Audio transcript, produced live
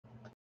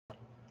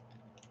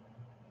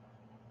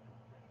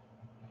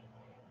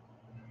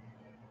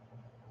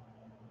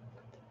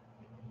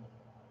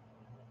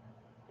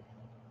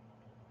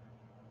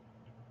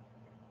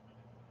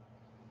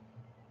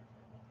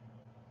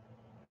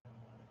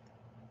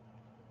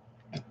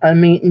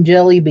I'm eating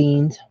jelly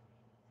beans.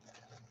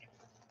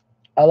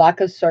 I like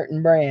a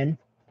certain brand.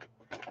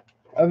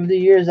 Over the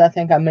years, I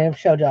think I may have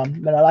showed y'all,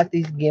 but I like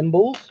these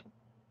Gimbals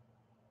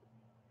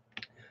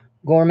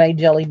gourmet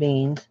jelly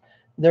beans.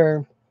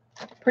 They're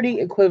pretty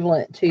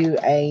equivalent to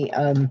a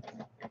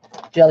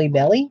Jelly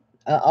Belly.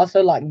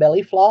 Also like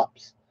belly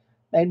flops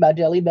made by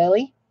Jelly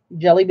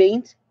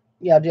beans.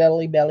 Yeah,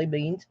 Jelly Belly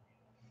beans.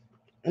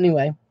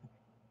 Anyway,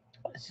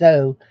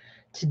 so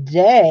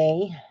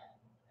today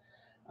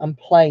I'm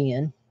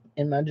playing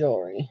in my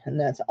jewelry, and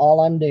that's all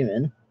I'm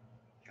doing.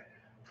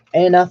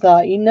 And I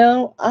thought,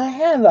 I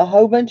have a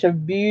whole bunch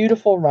of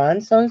beautiful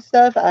rhinestone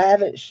stuff I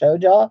haven't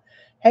showed y'all.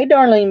 Hey,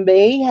 Darlene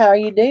B, how are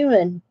you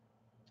doing?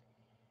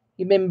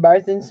 You been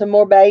birthing some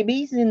more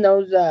babies in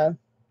those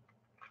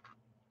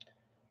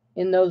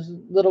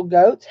little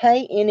goats?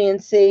 Hey,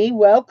 NNC,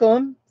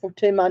 welcome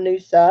to my new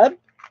sub.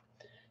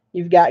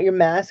 You've got your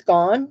mask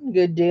on.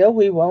 Good deal.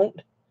 We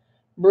won't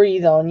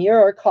breathe on you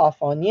or cough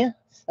on you.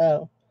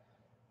 So,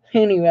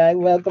 anyway,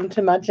 welcome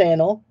to my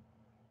channel.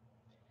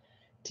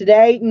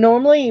 Today,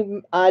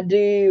 normally I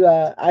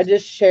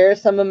just share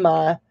some of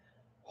my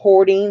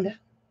hoarding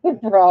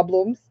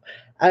problems.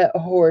 I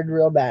hoard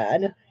real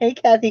bad. Hey,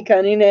 Kathy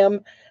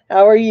Cunningham,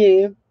 how are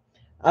you?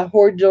 I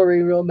hoard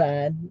jewelry real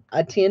bad.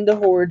 I tend to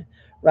hoard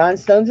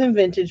rhinestones and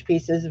vintage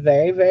pieces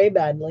very, very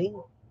badly.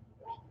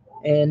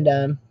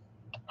 And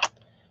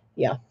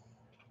yeah.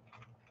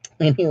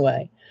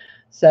 Anyway,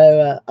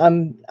 so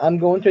I'm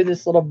going through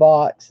this little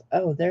box.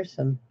 Oh, there's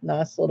some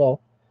nice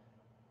little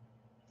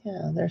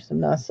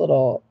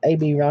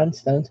AB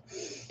rhinestones.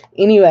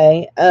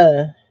 Anyway,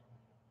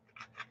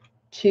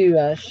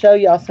 to show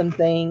y'all some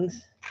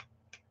things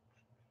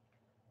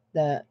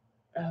that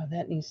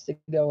that needs to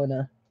go in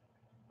a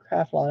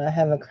craft lot. I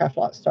have a craft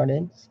lot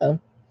started, so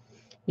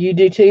you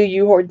do too.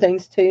 You hoard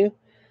things too.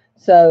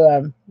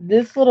 So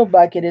this little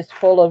bucket is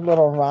full of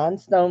little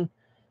rhinestone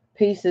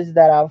pieces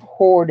that I've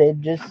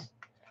hoarded, just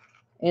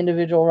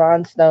individual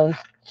rhinestones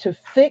to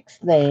fix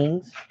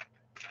things,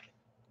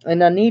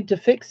 and I need to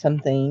fix some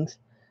things.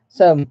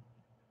 So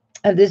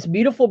I have this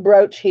beautiful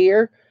brooch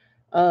here.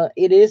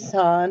 It is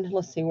signed.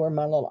 Let's see where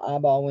my little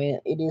eyeball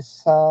went. It is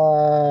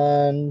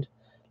signed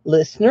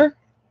listener,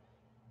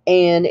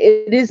 and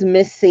it is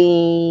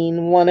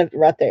missing one of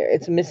right there.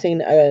 It's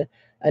missing a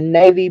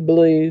navy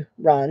blue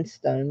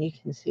rhinestone. You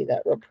can see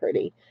that real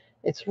pretty.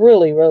 It's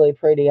really, really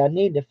pretty. I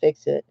need to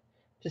fix it.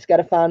 Just got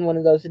to find one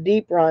of those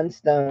deep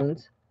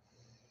rhinestones.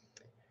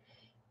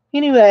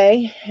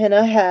 Anyway, and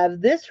I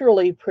have this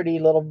really pretty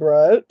little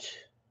brooch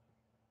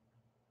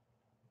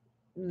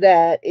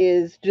that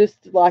is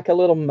just like a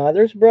little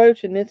mother's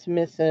brooch, and it's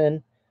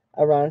missing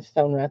a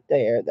rhinestone right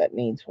there that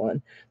needs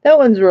one. That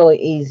one's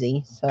really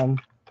easy. So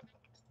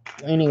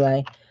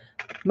anyway,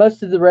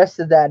 most of the rest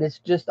of that is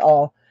just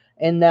all.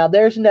 And now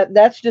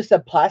that's just a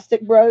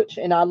plastic brooch,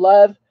 and I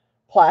love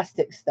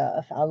plastic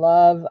stuff.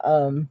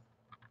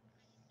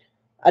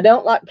 I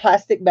don't like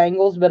plastic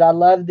bangles, but I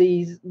love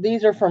these.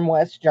 These are from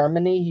West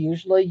Germany.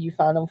 Usually you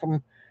find them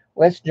from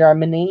West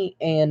Germany,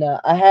 and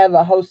I have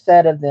a whole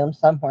set of them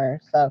somewhere.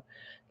 So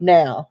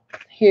now,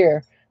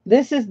 here,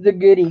 this is the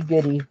goody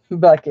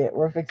bucket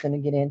we're fixing to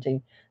get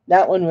into.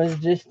 That one was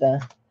just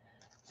a.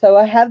 So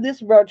I have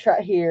this brooch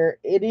right here.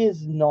 It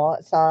is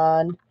not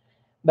signed,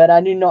 but I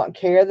do not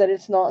care that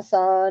it's not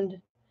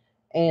signed.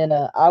 And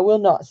I will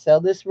not sell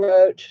this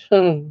brooch,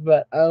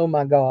 but oh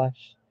my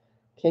gosh.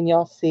 Can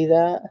y'all see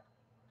that?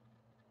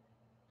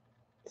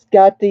 It's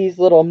got these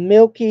little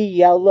milky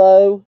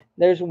yellow.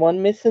 There's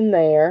one missing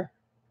there.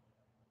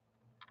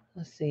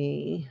 Let's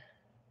see.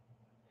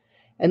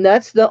 And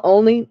that's the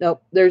only,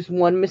 nope, there's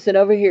one missing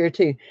over here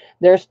too.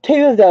 There's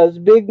two of those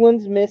big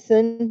ones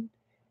missing.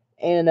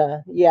 And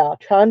yeah,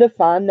 trying to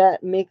find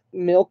that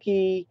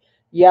milky,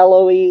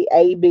 yellowy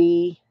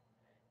AB.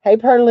 Hey,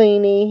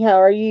 Perlini,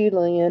 how are you,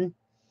 Lynn?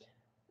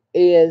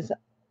 Is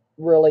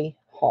really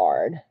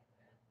hard.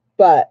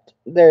 But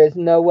there is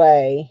no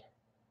way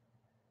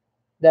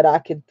that I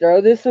could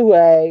throw this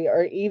away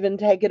or even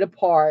take it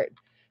apart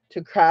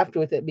to craft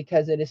with it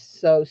because it is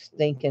so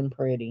stinking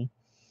pretty.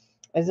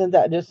 Isn't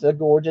that just a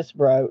gorgeous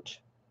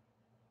brooch?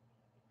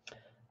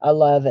 I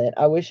love it.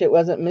 I wish it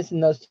wasn't missing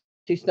those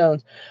two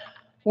stones.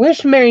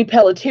 Wish Mary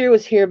Pelletier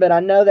was here, but I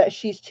know that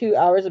she's 2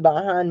 hours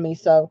behind me,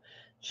 so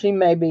she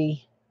may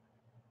be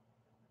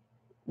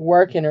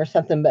working or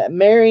something. But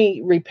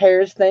Mary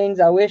repairs things.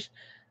 I wish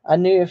I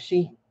knew if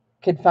she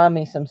could find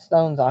me some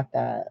stones like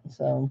that.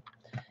 So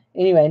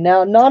anyway,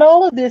 now not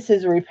all of this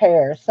is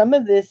repair. Some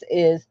of this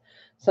is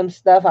some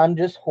stuff I'm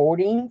just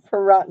hoarding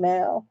for right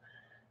now.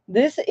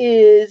 This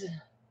is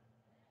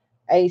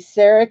a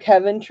Sarah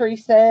Coventry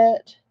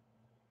set,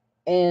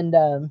 and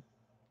the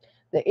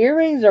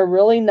earrings are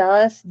really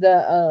nice.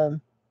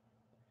 The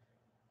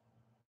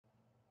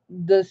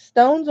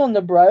stones on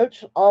the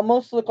brooch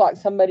almost look like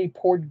somebody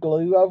poured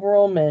glue over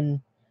them, and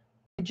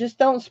they just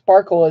don't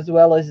sparkle as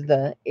well as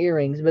the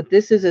earrings. But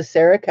this is a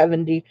Sarah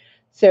Coventry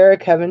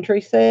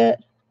set.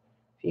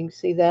 If you can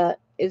see that,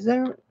 is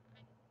there?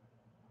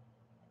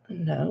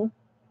 No.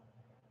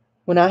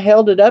 When I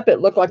held it up, it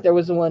looked like there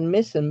was one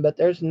missing, but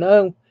there's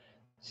no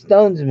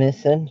stones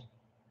missing.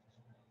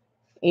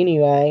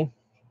 Anyway,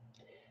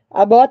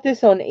 I bought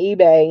this on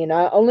eBay, and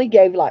I only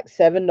gave like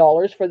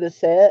 $7 for the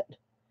set.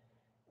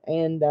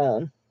 And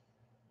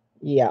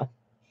yeah,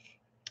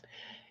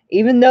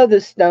 even though the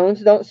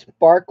stones don't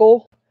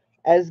sparkle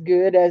as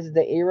good as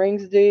the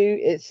earrings do,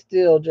 it's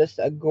still just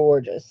a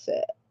gorgeous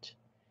set.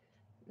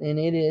 And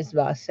it is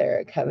by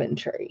Sarah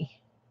Coventry.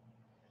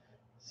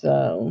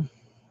 So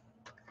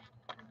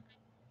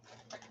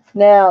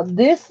now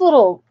this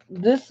little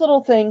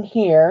thing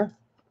here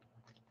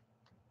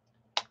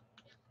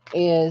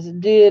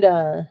did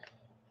I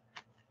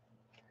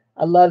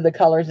love the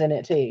colors in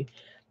it too.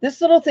 This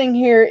little thing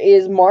here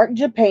is marked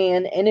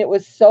Japan, and it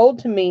was sold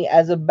to me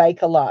as a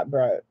Bakelite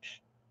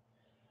brooch.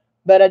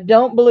 But I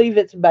don't believe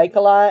it's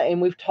Bakelite, and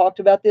we've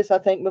talked about this, I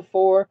think,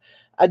 before.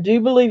 I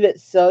do believe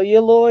it's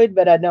celluloid,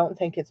 but I don't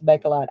think it's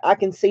Bakelite. I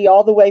can see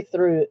all the way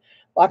through it.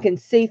 Well, I can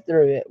see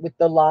through it with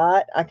the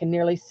light. I can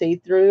nearly see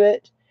through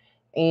it.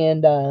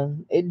 And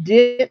it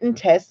didn't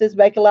test as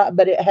Bakelite,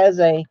 but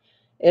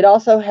it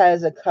also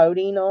has a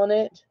coating on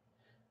it.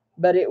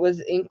 But it was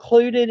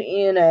included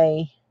in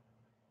a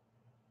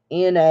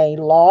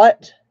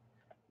lot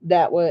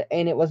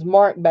and it was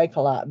marked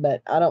Bakelite,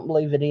 but I don't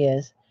believe it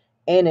is.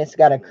 And it's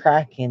got a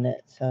crack in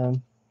it, so.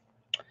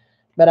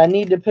 But I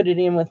need to put it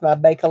in with my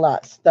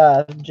Bakelite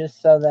stuff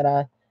just so that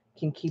I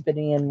can keep it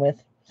in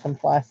with some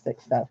plastic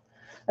stuff.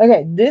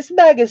 Okay, this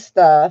bag of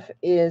stuff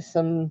is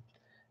some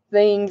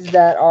things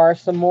that are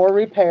some more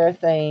repair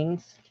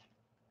things.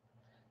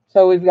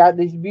 So we've got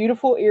these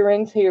beautiful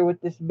earrings here with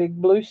this big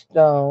blue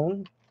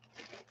stone.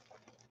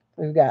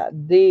 We've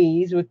got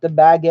these with the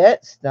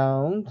baguette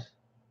stones.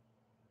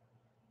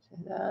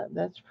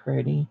 That's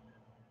pretty.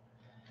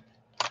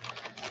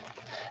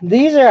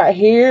 These right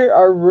here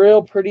are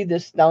real pretty. The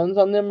stones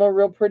on them are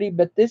real pretty,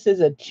 but this is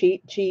a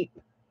cheap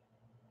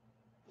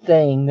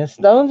thing. The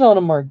stones on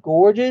them are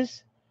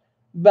gorgeous,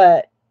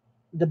 but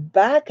the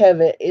back of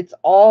it, it's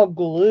all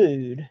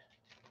glued.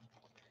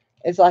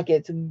 It's like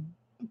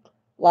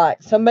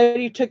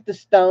somebody took the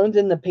stones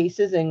and the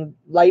pieces and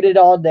laid it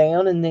all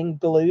down and then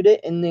glued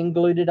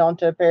it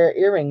onto a pair of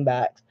earring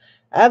backs.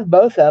 I have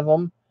both of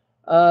them.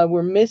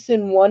 We're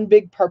missing one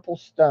big purple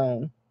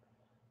stone.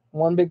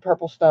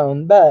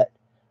 But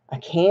I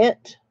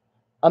can't.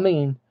 I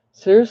mean,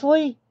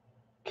 seriously,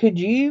 could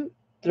you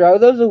throw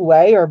those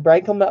away or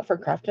break them up for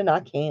crafting? I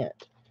can't.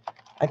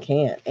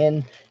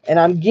 And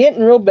I'm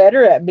getting real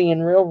better at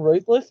being real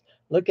ruthless.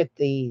 Look at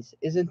these.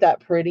 Isn't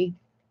that pretty?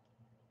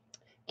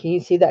 Can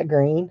you see that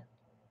green?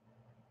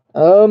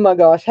 Oh my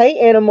gosh.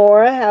 Hey,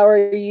 Anamora, how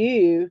are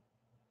you?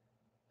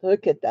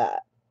 Look at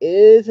that.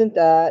 Isn't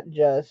that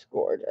just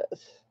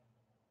gorgeous?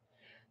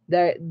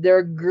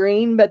 They're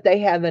green, but they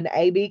have an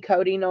AB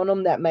coating on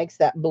them that makes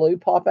that blue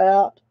pop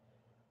out.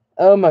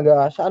 Oh my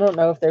gosh. I don't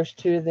know if there's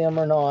two of them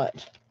or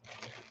not.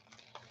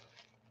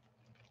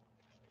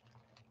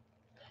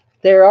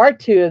 There are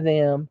two of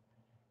them,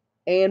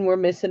 and we're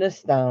missing a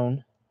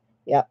stone.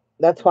 Yep,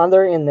 that's why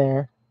they're in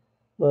there.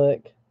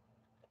 Look.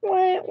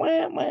 Wah,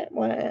 wah, wah,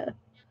 wah.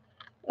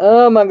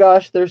 Oh my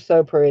gosh, they're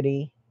so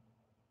pretty.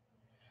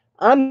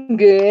 I'm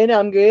good.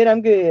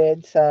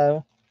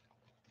 So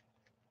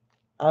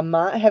I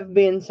might have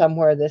been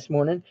somewhere this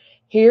morning.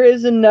 Here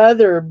is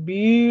another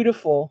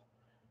beautiful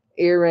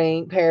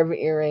pair of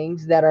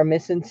earrings that are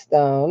missing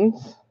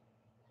stones.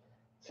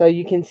 So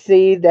you can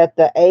see that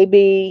the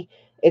AB,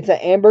 it's an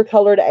amber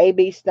colored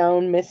AB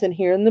stone missing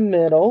here in the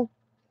middle.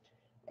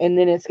 And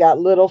then it's got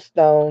little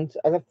stones,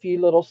 a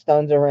few little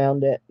stones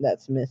around it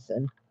that's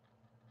missing.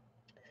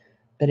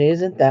 But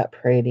isn't that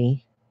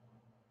pretty?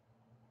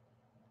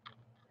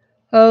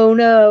 Oh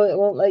no, it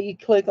won't let you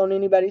click on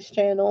anybody's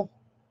channel.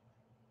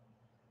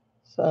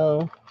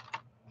 So,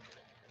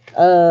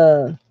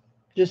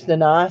 just a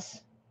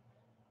nice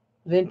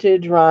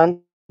vintage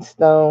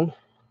rhinestone.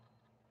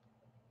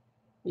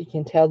 You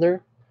can tell they're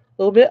a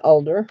little bit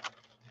older.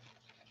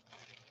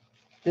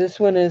 This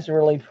one is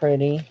really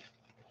pretty.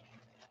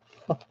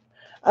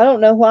 I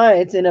don't know why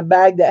it's in a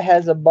bag that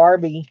has a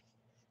Barbie.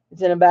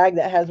 It's in a bag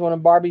that has one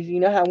of Barbie's. You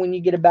know how when you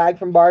get a bag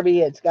from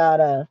Barbie, it's got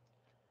her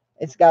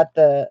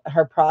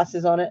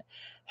prices on it.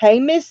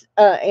 Hey, Miss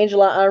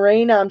Angela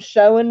Irene, I'm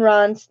showing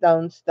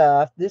rhinestone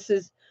stuff. This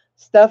is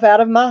stuff out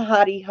of my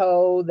hidey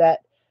hole that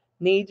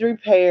needs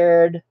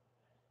repaired,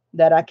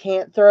 that I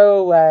can't throw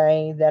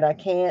away, that I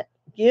can't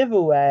give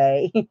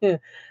away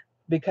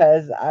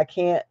because I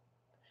can't.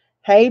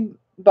 Hey,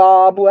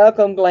 Bob,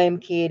 welcome, Glam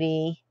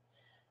Kitty.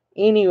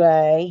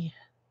 Anyway,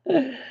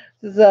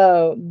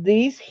 so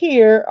these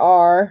here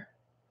are,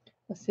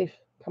 let's see,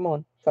 come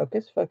on,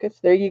 focus.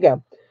 There you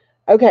go.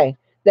 Okay,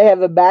 they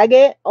have a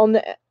baguette on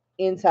the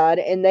inside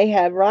and they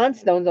have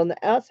rhinestones on the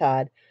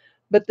outside.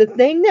 But the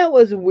thing that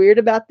was weird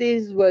about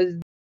these was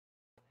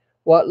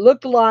what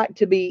looked like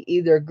to be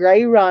either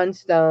gray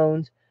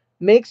rhinestones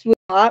mixed with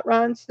white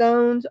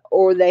rhinestones,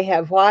 or they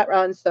have white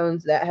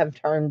rhinestones that have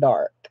turned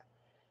dark.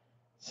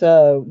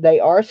 So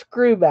they are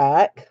screw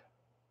back.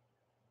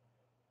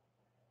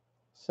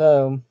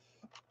 So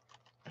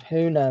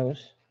Who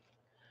knows?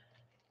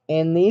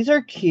 And these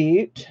are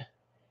cute.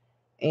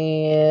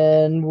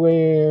 And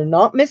we're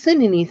not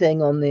missing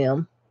anything on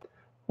them.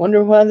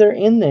 Wonder why they're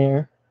in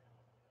there.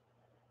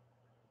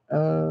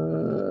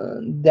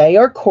 They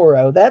are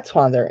Coro. That's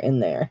why they're in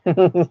there.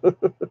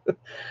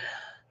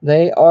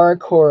 They are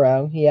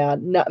Coro. Yeah.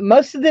 No,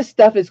 most of this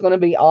stuff is going to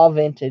be all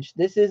vintage.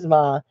 This is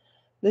my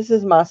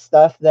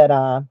stuff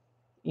that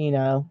you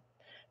know.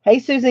 Hey,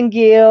 Susan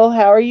Gill,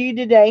 how are you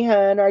today,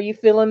 hon? Are you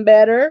feeling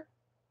better?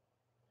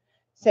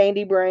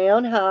 Sandy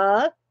Brown,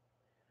 hi.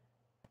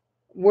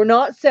 We're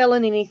not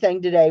selling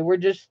anything today. We're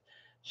just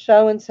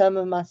showing some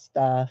of my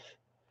stuff.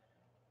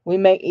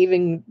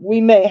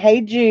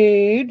 Hey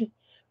Jude,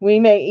 we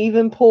may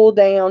even pull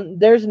down.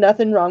 There's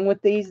nothing wrong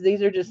with these.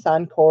 These are just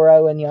signed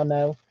Coro, and y'all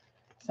know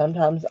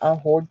sometimes I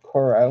hoard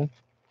Coro.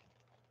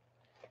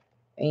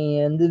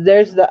 And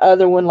there's the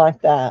other one like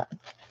that.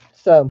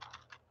 So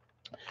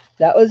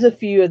that was a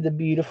few of the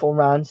beautiful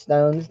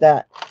rhinestones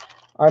that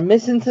are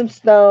missing some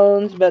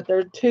stones, but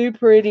they're too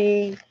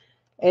pretty,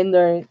 and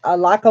I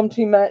like them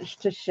too much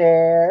to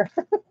share.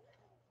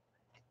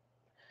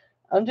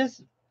 I'm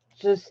just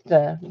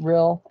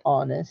real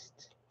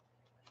honest.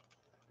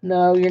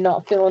 No, you're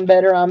not feeling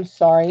better. I'm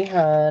sorry,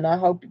 hon. I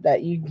hope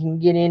that you can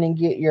get in and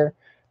get your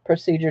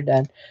procedure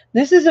done.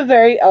 This is a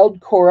very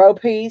old Coro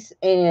piece,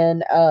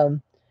 and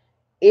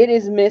it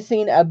is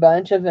missing a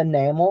bunch of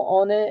enamel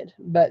on it,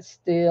 but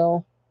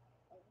still,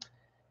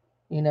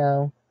 you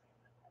know.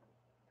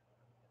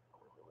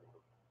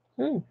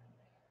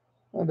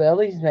 My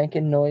belly's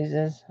making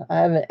noises.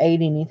 I haven't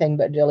ate anything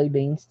but jelly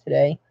beans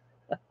today.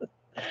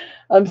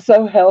 I'm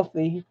so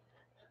healthy.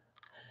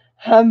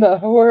 I'm a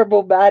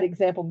horrible bad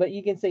example, but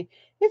you can see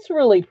it's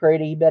really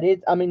pretty, but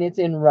it's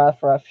in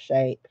rough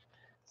shape.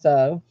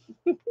 So,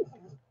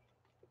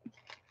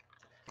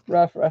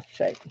 rough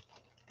shape.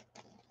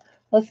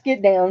 Let's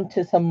get down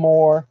to some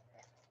more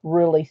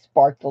really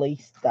sparkly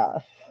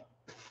stuff.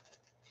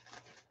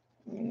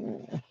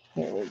 Here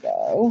we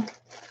go.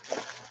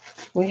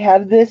 We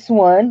have this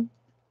one,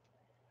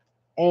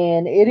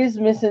 and it is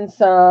missing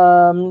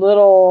some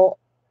little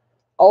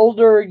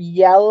older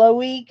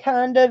yellowy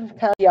kind of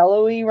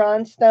yellowy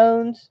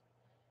rhinestones.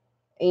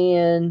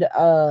 And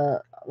I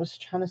was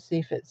trying to see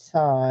if it's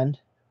signed.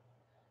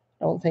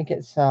 I don't think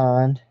it's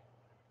signed.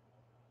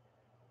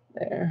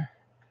 There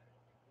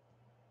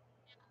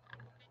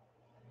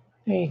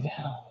you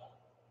go.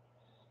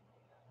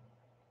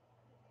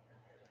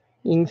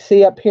 You can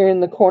see up here in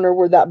the corner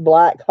where that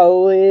black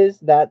hole is.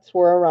 That's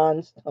where a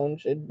rhinestone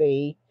should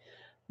be.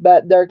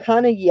 But they're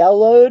kind of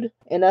yellowed,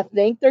 and I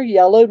think they're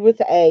yellowed with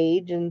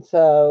age, and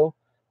so,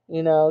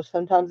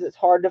 sometimes it's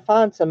hard to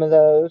find some of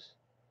those.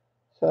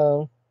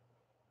 So,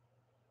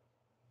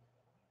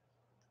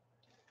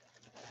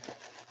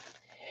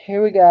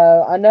 here we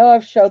go. I know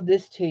I've showed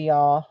this to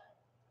y'all,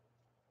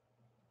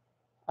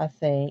 I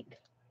think.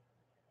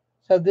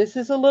 So this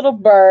is a little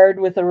bird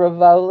with a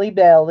Rivoli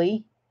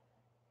belly.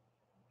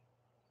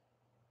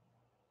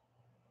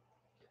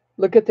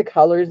 Look at the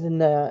colors in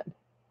that.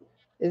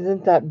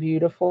 Isn't that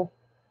beautiful?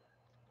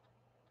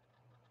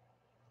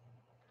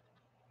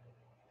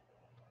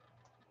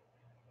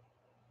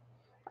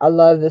 I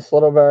love this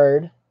little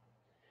bird.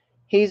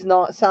 He's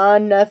not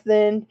signed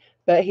nothing,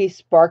 but he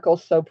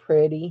sparkles so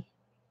pretty.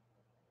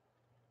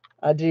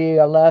 I do.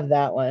 I love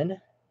that one.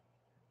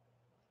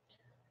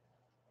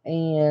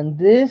 And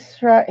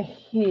this right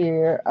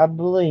here, I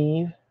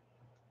believe.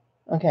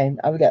 Okay,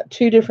 I've got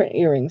two different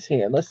earrings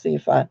here. Let's see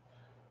if I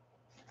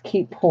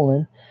keep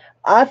pulling.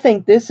 I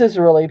think this is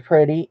really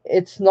pretty.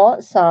 It's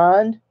not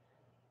signed,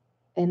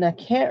 and I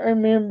can't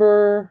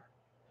remember.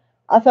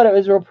 I thought it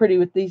was real pretty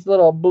with these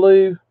little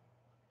blue.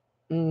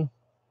 There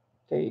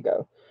you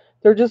go.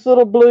 They're just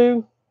little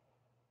blue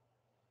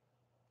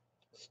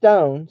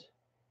stones.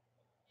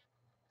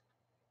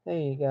 There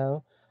you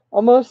go.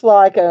 Almost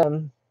like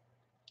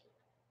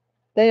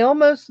they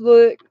almost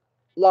look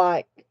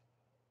like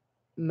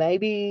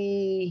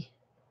maybe,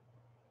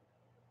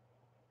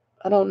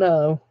 I don't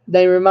know.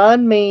 They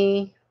remind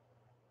me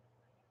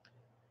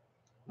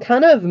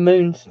kind of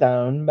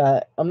moonstone,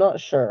 but I'm not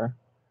sure.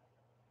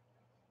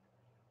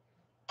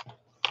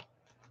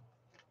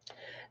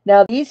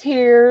 Now these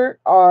here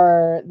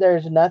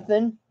there's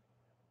nothing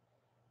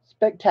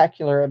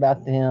spectacular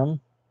about them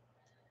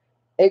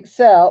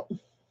except,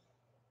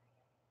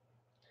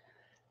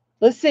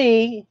 let's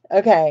see.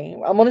 Okay,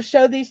 I'm going to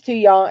show these to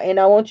y'all, and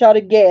I want y'all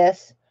to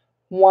guess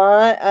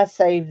why I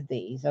saved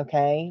these,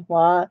 okay?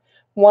 Why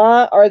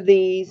are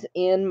these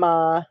in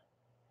my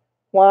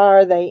why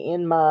are they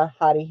in my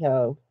hidey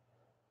ho?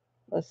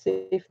 Let's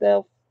see if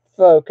they'll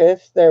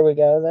focus. There we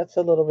go. That's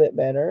a little bit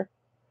better.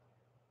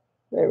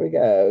 There we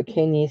go.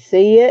 Can you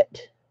see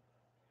it?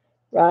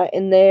 Right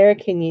in there.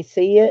 Can you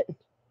see it?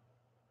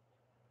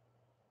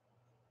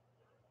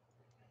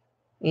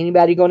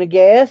 Anybody going to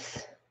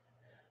guess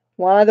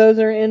why those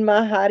are in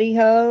my hidey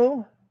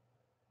ho?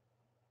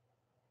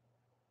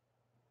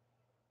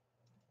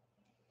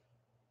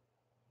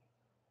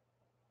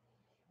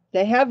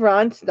 They have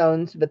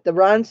rhinestones, but the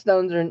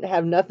rhinestones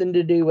have nothing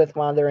to do with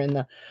why they're in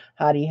the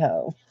hidey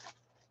ho.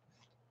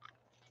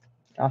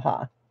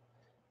 Aha.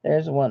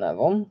 There's one of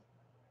them.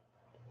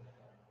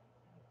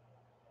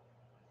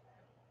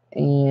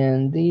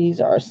 And these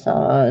are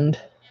signed.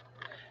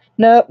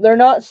 Nope, they're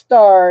not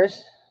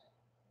stars.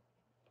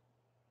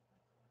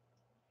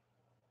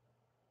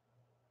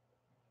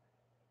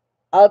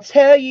 I'll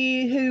tell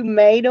you who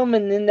made them,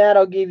 and then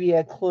that'll give you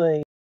a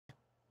clue.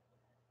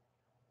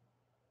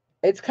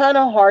 It's kind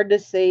of hard to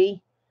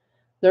see.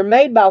 They're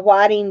made by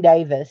Whiting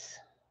Davis.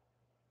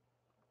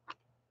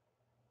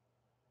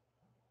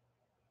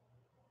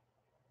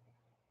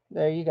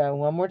 There you go.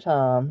 One more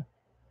time.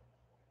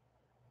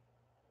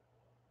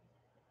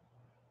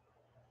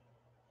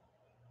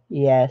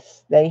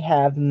 Yes, they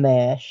have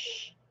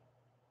mesh.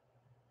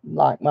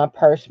 Like my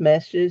purse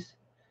meshes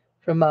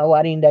from my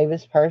Whiting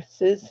Davis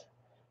purses.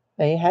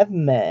 They have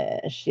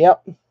mesh.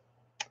 Yep.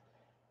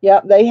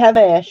 Yep, they have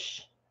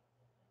mesh.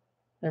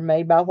 They're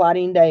made by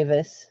Whiting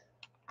Davis.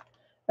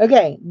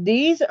 Okay,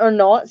 these are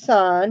not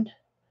signed,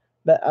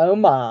 but oh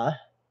my.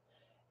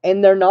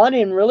 And they're not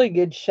in really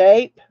good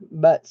shape,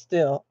 but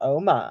still,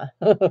 oh my.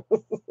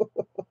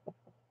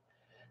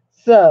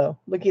 So,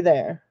 looky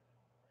there.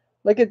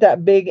 Look at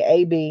that big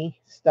AB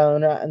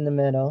stone right in the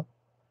middle.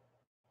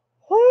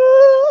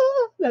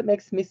 Ah, that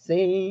makes me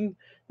sing.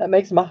 That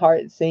makes my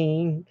heart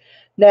sing.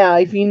 Now,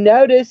 if you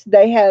notice,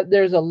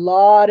 there's a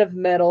lot of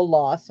metal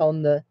loss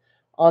on the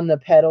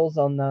petals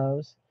on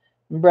those.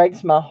 It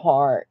breaks my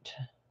heart.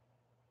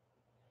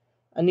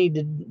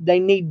 They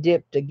need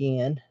dipped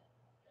again,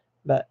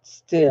 but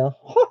still,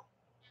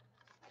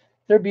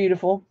 they're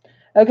beautiful.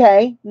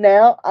 Okay,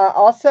 now I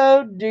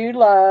also do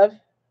love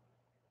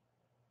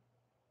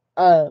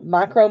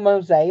micro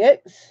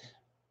mosaics.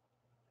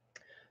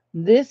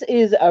 This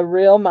is a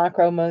real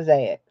micro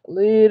mosaic.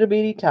 Little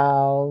bitty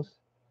tiles.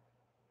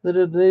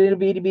 Little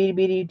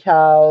bitty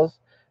tiles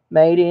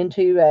made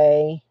into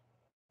a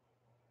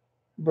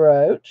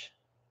brooch.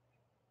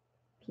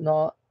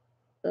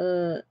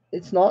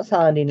 It's not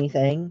signed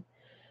anything.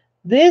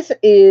 This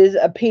is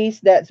a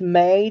piece that's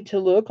made to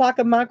look like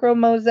a micro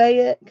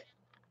mosaic.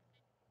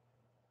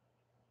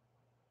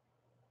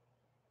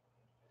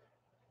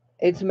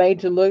 It's made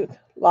to look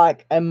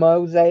like a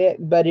mosaic,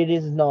 but it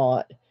is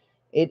not.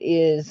 It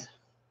is.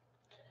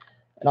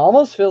 It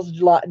almost feels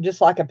just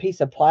like a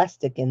piece of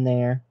plastic in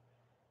there.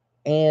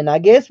 And I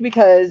guess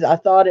because I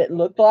thought it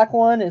looked like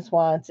one is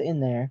why it's in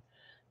there.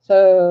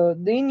 So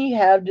then you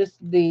have just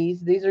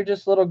these. These are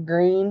just little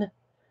green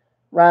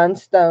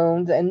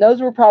rhinestones. And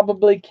those were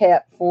probably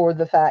kept for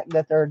the fact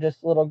that they're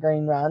just little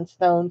green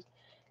rhinestones.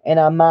 And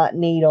I might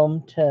need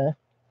them to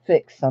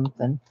fix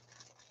something.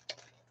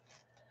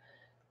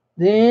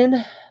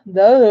 Then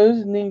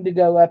those need to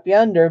go up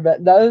yonder.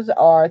 But those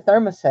are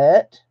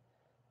thermoset.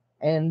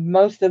 And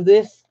most of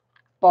this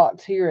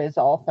box here is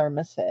all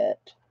thermoset.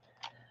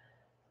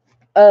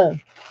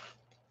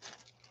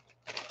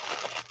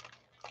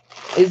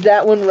 Is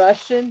that one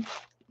Russian?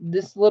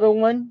 This little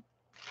one?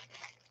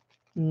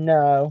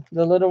 No,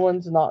 the little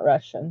one's not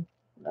Russian.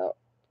 No.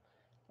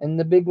 And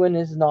the big one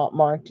is not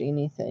marked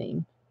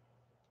anything.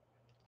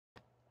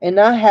 And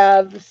I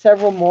have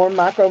several more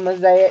micro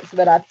mosaics,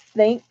 but I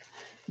think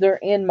they're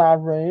in my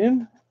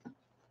room.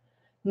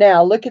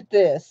 Now, look at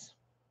this.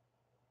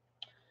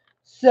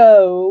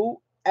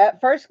 So,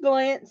 at first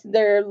glance,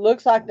 there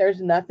looks like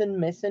there's nothing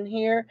missing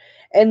here,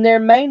 and there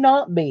may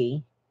not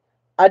be.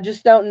 I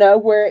just don't know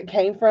where it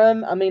came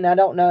from. I mean, I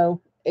don't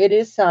know. It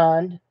is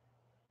signed.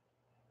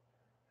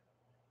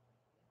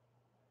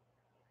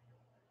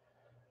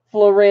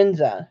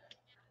 Florenza.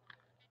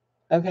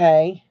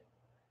 Okay.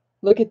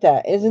 Look at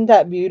that. Isn't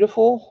that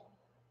beautiful?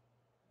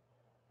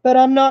 But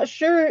I'm not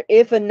sure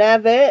if a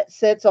navette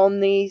sits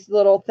on these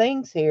little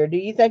things here. Do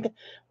you think,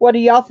 what do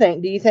y'all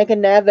think? Do you think a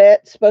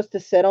navette's supposed to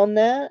sit on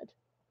that?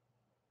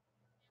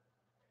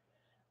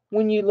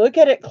 When you look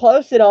at it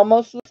close, it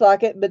almost looks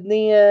like it, but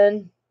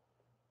then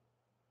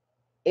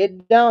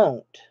it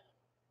don't.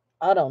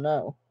 I don't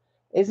know.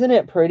 Isn't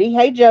it pretty?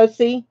 Hey,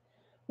 Josie.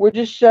 We're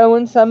just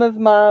showing some of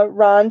my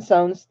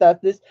rhinestone stuff.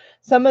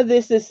 Some of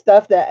this is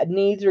stuff that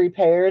needs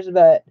repairs,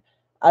 but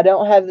I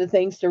don't have the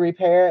things to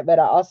repair it. But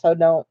I also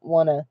don't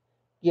want to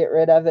get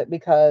rid of it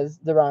because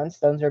the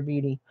rhinestones are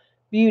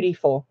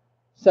beautiful.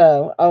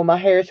 So, oh, my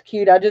hair's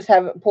cute. I just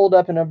haven't pulled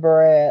up in a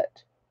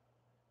barrette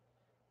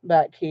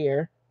back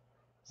here.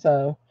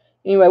 So,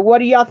 anyway, what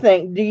do y'all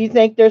think? Do you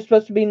think there's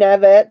supposed to be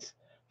navettes,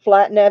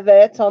 flat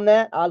navettes on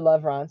that? I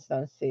love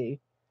rhinestones too.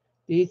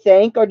 Do you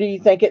think, or do you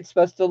think it's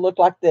supposed to look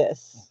like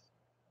this?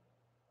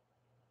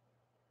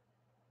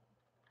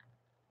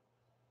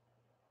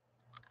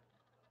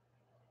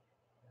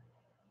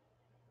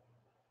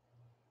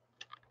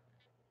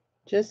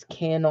 Just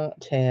cannot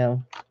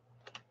tell.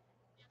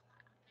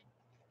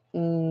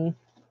 Mm,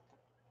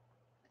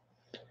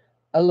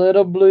 a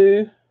little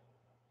blue,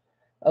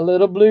 a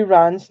little blue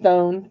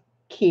rhinestone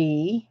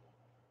key.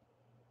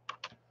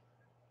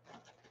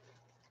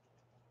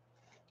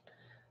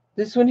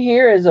 This one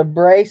here is a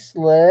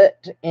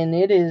bracelet, and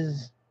it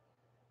is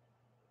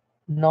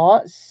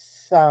Not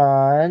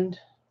signed.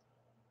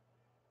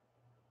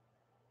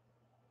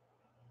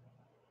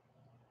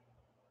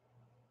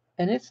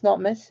 And it's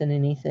not missing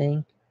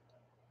anything.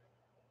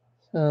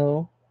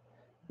 So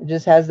it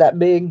just has that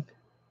big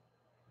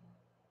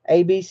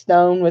AB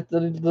stone with the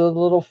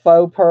little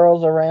faux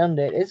pearls around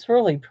it. It's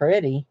really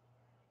pretty.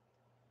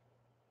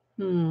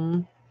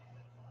 It's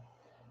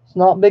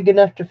not big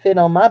enough to fit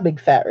on my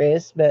big fat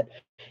wrist, but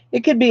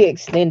it could be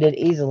extended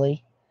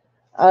easily.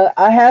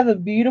 I have a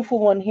beautiful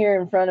one here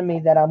in front of me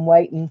that I'm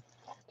waiting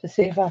to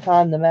see if I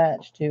find the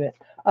match to it.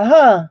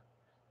 Aha!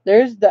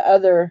 There's the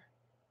other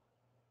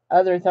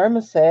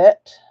thermoset.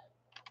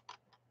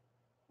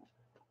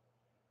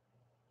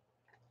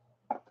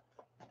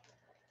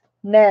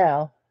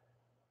 Now,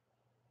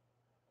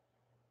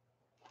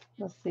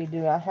 let's see,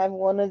 do I have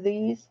one of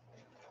these?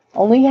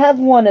 Only have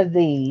one of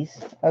these,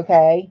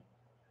 okay?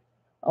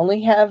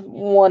 Only have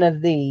one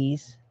of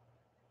these.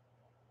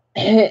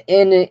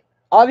 And it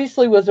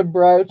obviously was a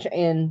brooch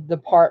and the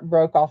part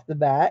broke off the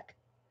back.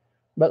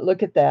 But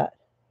look at that.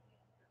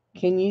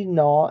 Can you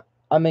not?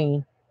 I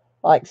mean,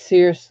 like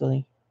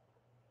seriously.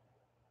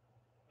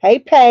 Hey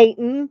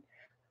Peyton.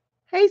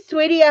 Hey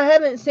sweetie, I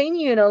haven't seen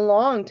you in a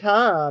long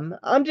time.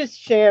 I'm just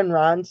sharing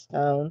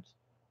rhinestones.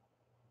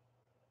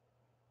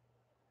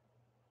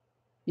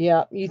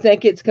 Yeah, you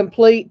think it's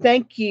complete?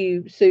 Thank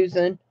you,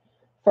 Susan,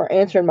 for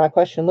answering my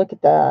question. Look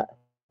at that.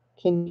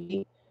 Can you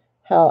see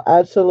how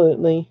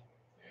absolutely?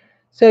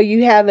 So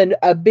you have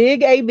a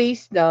big AB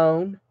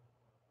stone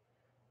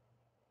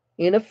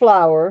in a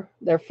flower.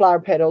 They're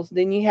flower petals.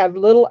 Then you have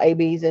little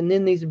ABs, and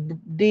then these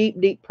deep,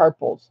 deep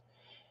purples.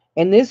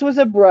 And this was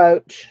a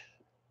brooch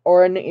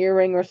or an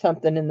earring or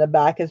something, and the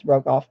back is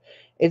broke off.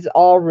 It's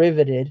all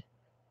riveted.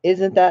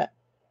 Isn't that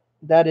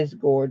is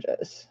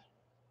gorgeous?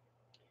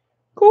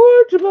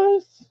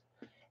 Gorgeous.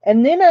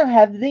 And then I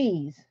have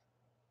these,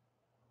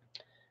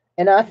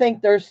 and I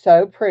think they're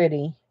so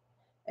pretty.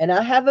 And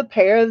I have a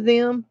pair of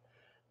them,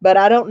 but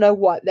I don't know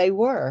what they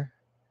were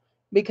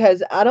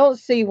because I don't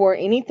see where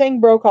anything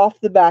broke off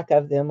the back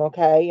of them.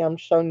 Okay, I'm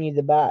showing you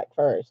the back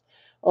first.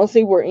 I don't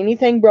see where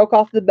anything broke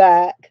off the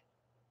back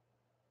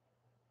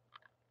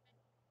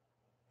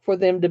for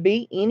them to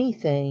be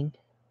anything.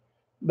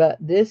 But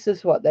this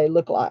is what they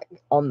look like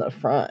on the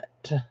front.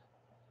 Look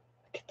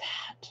at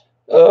that.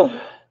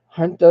 Oh,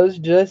 aren't those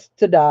just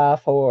to die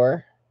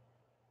for?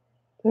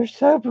 They're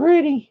so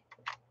pretty.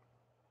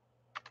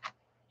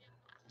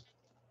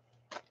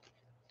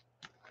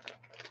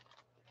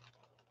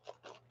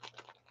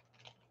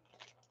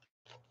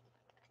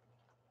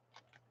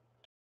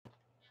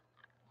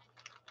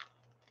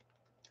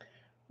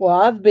 Well,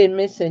 I've been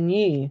missing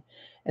you.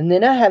 And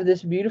then I have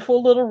this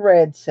beautiful little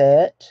red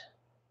set.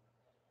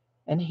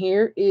 And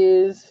here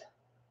is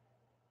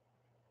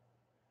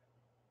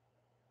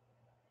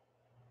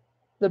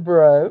the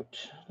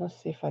brooch.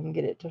 Let's see if I can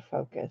get it to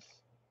focus.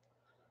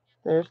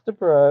 There's the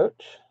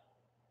brooch.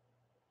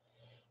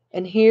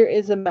 And here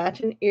is a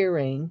matching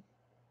earring.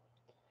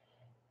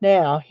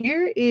 Now,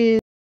 here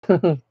is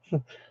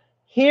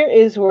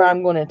where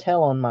I'm going to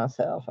tell on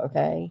myself,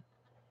 okay?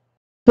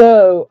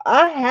 So,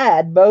 I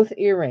had both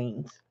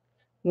earrings.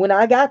 When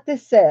I got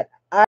this set,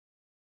 I had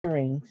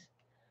earrings,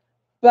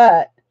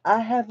 but I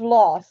have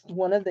lost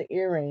one of the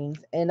earrings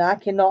and I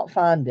cannot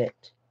find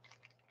it.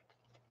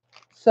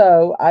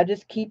 So, I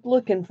just keep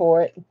looking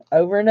for it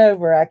over and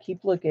over. I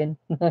keep looking.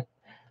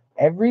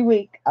 Every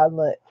week I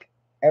look.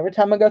 Every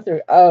time I go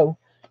through. Oh,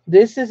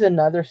 this is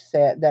another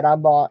set that I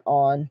bought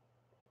on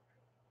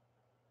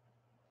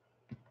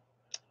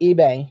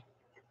eBay.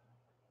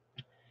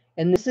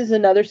 And this is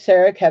another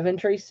Sarah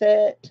Coventry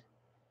set.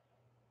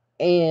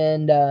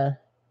 And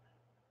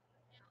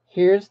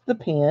here's the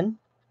pin.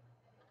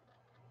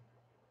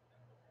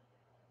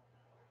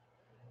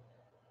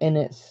 And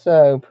it's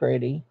so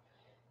pretty.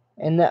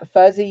 And that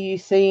fuzzy you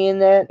see in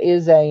that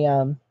is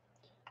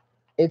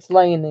it's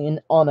laying in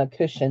on a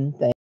cushion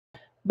thing.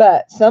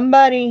 But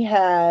somebody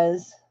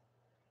has,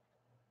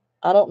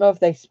 I don't know if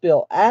they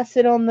spilled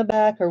acid on the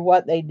back or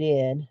what they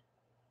did.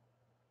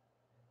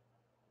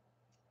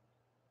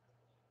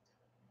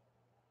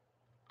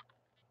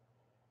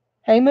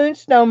 Hey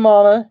Moonstone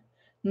Mama,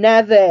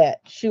 Navette.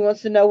 She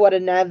wants to know what a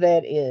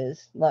navette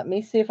is. Let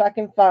me see if I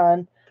can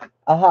find.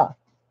 Aha.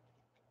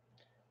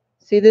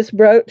 See this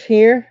brooch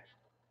here?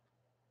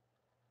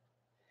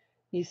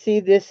 You see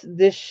this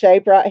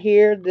shape right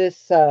here?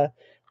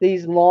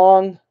 These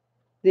long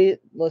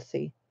let's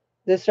see.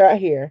 This right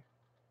here.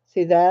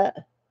 See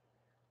that?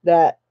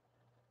 That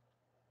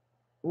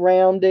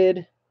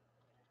rounded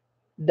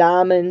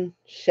diamond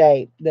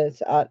shape.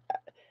 Those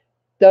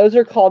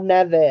are called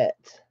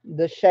navettes.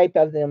 The shape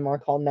of them are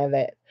called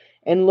navettes.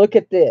 And look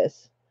at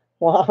this.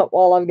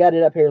 While I've got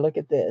it up here, look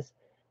at this.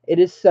 It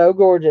is so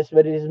gorgeous,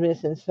 but it is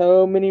missing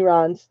so many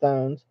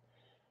rhinestones.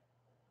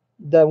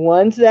 The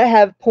ones that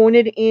have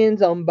pointed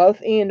ends on both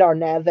ends are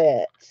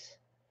navettes.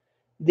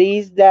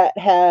 These that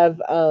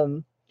have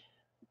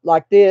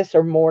like this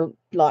are more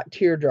like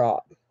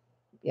teardrop.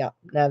 Yeah,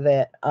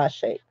 navette, eye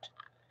shaped.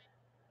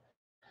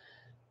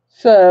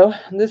 So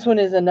this one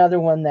is another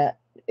one that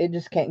it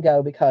just can't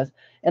go because,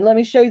 and let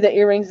me show you the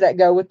earrings that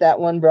go with that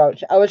one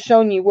brooch. I was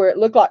showing you where it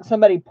looked like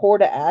somebody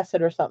poured an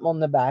acid or something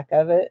on the back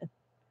of it.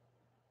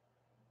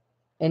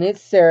 And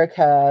it's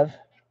Sarah,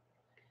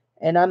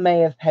 and I may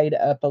have paid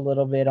up a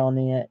little bit on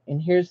it. And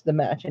here's the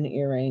matching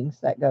earrings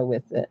that go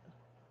with it.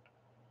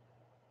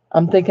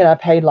 I'm thinking I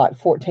paid like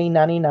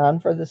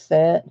 $14.99 for the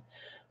set,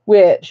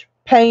 which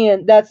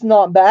paying, that's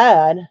not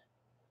bad.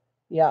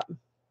 Yep.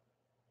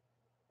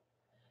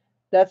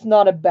 That's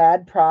not a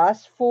bad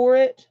price for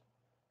it.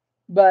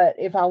 But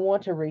if I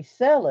want to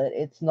resell it,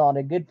 it's not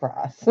a good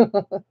price,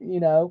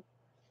 you know.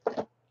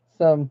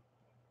 So,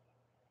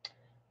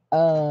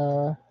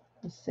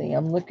 let's see.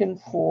 I'm looking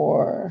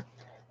for,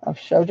 I've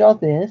showed y'all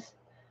this.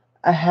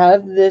 I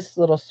have this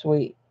little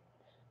sweet.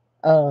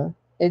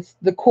 It's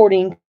the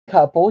courting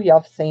couple.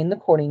 Y'all have seen the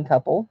courting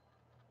couple.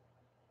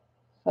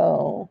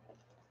 So,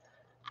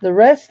 the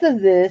rest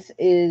of this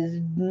is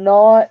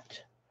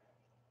not.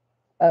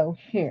 Oh,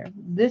 here.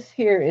 This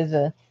here is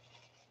a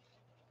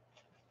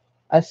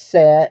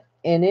set,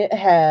 and it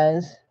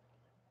has.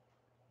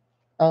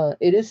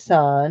 It is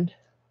signed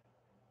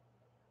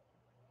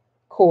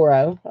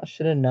Coro. I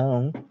should have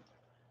known.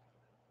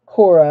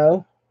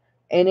 Coro,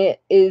 and it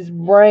is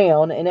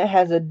brown, and it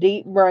has a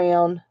deep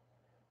brown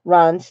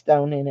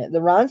rhinestone in it.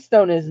 The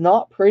rhinestone is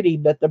not pretty,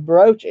 but the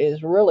brooch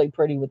is really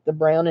pretty with the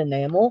brown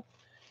enamel.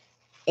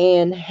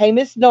 And hey,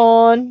 Miss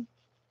Dawn,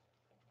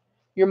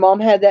 your mom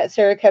had that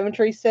Sarah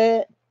Coventry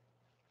set.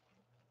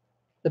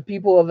 The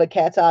pupil of a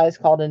cat's eye is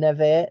called a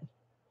navette.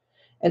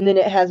 And then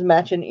it has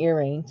matching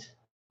earrings.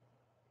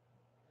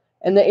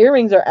 And the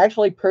earrings are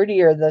actually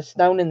prettier. The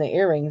stone in the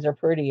earrings are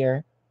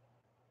prettier.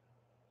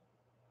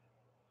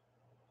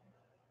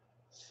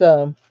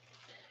 So,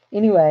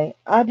 anyway,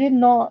 I did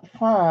not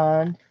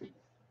find,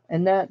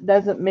 and that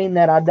doesn't mean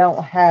that I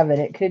don't have it.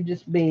 It could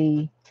just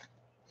be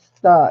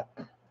stuck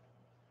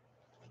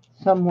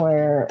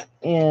somewhere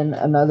in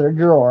another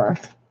drawer.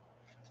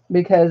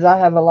 Because I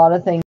have a lot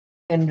of things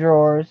in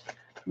drawers.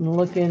 I'm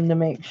looking to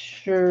make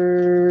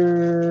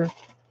sure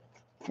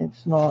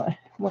it's not.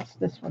 What's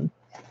this one?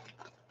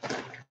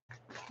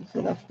 Is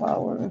it a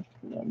flower?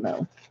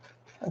 No,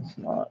 that's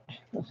not.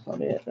 That's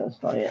not it.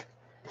 That's not it.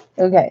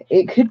 Okay,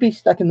 it could be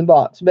stuck in the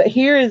box. But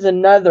here is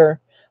another.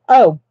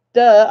 Oh,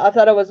 duh! I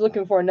thought I was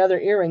looking for another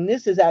earring.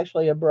 This is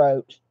actually a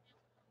brooch.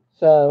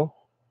 So,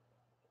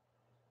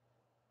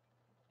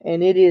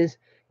 and it is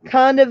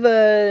kind of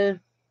a.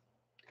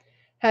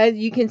 Has,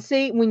 you can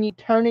see when you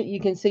turn it, you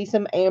can see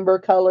some amber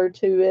color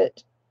to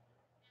it.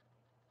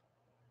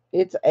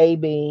 It's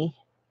AB.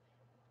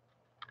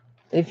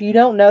 If you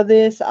don't know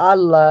this, I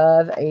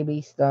love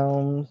AB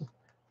stones.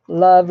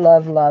 Love,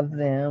 love, love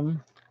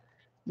them.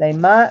 They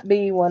might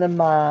be one of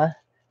my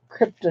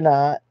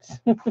kryptonites.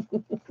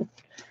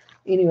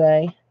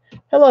 Anyway,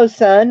 hello,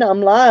 son.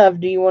 I'm live.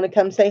 Do you want to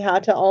come say hi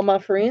to all my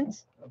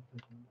friends?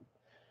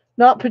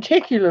 Not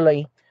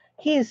particularly.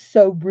 He is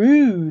so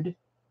rude.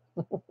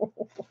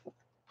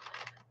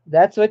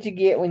 That's what you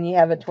get when you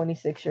have a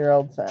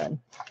 26-year-old son.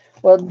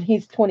 Well,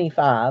 he's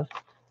 25.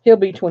 He'll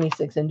be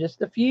 26 in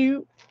just a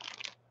few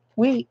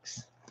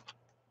weeks.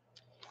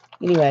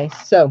 Anyway,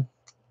 so,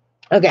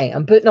 okay,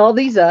 I'm putting all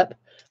these up.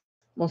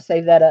 We'll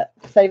save that up.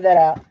 Save that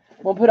out.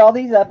 We'll put all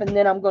these up, and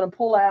then I'm going to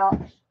pull out.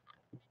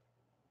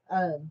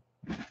 I'm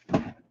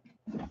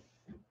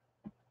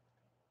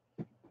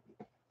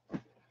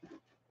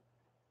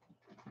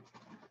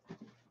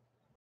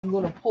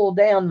going to pull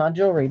down my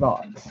jewelry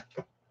box,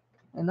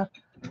 and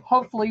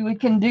hopefully we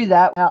can do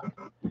that without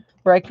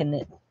breaking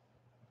it.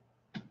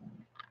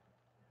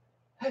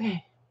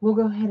 Okay, we'll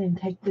go ahead and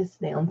take this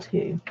down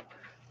too.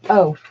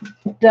 Oh,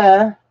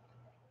 duh.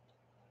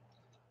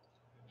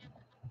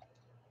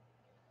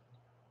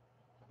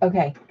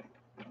 Okay.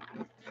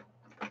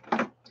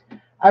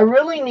 I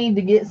really need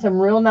to get some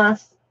real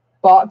nice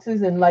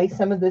boxes and lay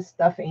some of this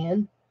stuff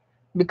in,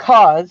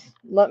 because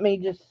let me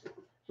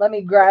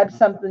grab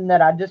something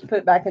that I just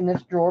put back in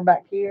this drawer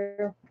back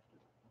here.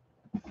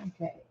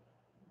 Okay.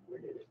 Where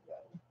did it go?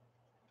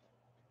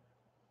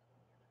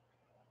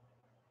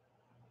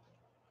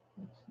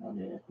 That's not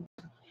it.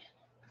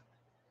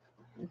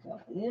 That's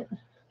not it.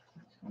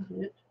 That's not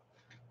it.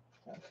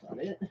 That's not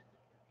it.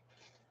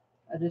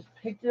 I just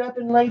picked it up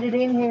and laid it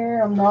in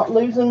here. I'm not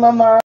losing my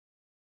mind.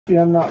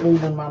 I'm not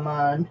losing my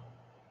mind.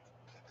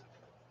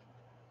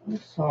 I'm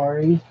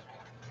sorry.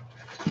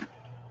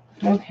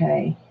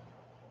 Okay.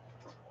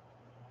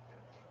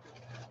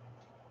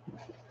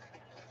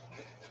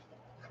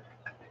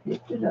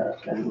 Picked it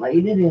up and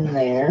laid it in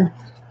there.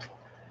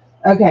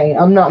 Okay,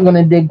 I'm not going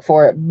to dig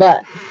for it,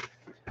 but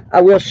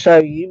I will show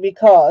you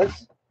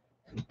because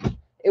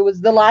it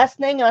was the last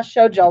thing I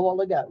showed y'all a while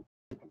ago.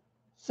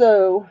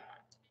 So,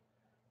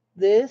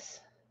 this.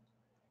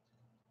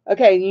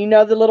 Okay, you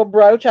know the little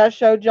brooch I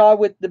showed y'all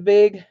with the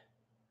big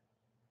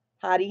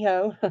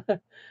hidey-ho?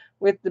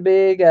 With the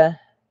big,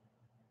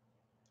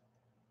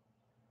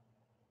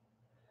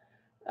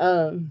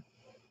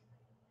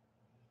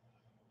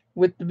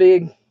 with the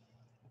big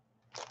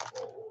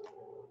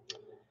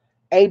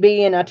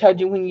AB, and I told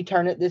you when you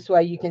turn it this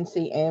way, you can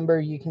see amber,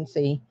 you can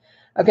see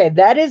Okay,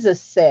 that is a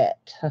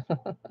set.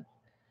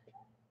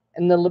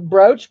 And the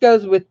brooch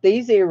goes with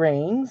these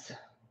earrings.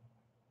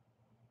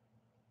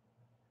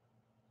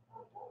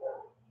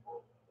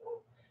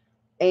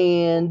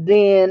 And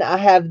then I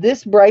have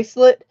this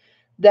bracelet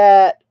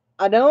that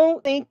I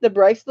don't think the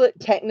bracelet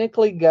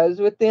technically goes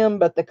with them,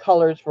 but the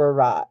colors were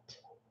right.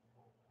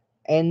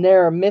 And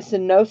there are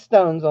missing no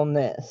stones on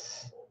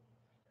this.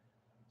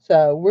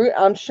 So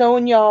I'm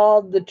showing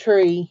y'all the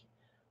tree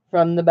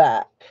from the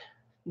back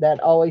that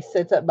always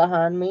sits up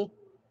behind me.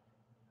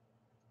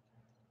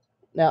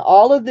 Now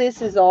all of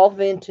this is all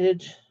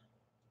vintage.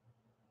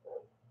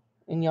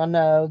 And y'all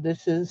know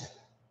this is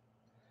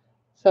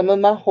some of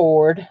my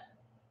hoard.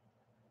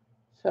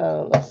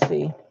 So let's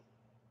see.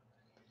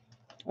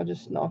 I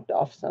just knocked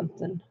off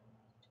something.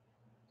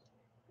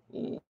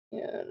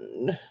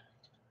 And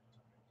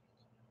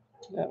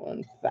that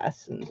one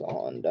fastens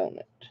on, don't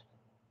it?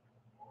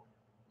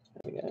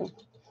 There we go.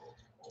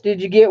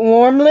 Did you get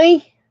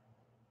warmly?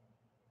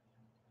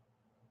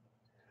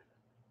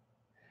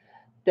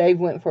 Dave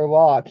went for a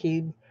walk.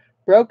 He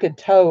broke a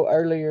toe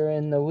earlier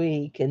in the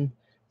week, and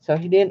so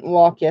he didn't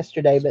walk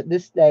yesterday, but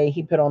this day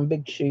he put on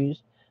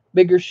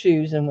bigger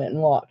shoes, and went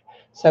and walked.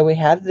 So we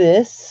have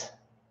this,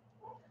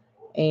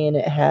 and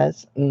it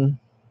has a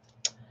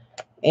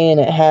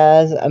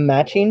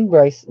matching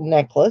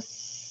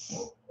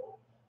necklace,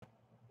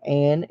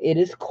 and it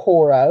is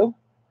Coro.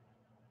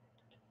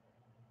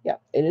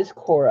 Yep, it is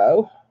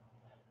Coro.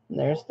 And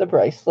there's the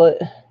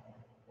bracelet.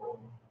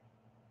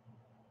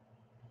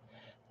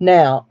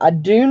 Now, I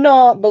do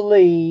not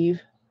believe,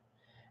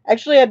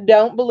 actually, I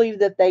don't believe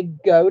that they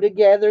go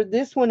together.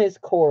 This one is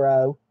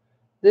Coro.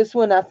 This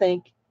one, I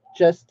think,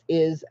 just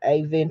is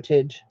a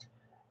vintage.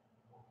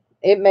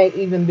 It may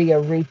even be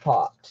a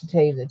repop, to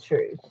tell you the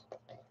truth,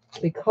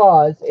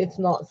 because it's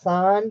not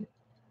signed,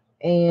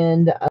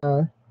 and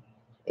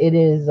it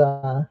is,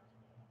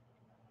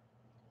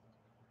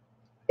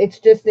 it's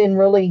just in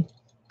really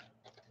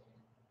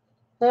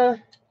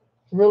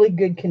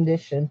good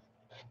condition.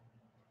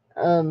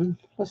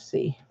 Let's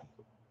see.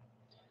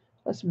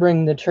 Let's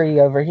bring the tree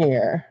over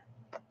here.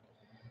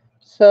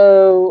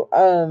 So,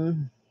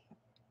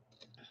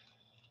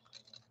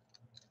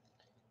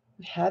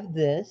 we have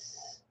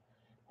this.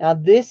 Now,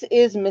 this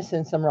is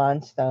missing some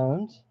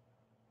rhinestones.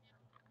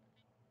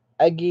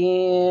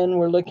 Again,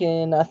 we're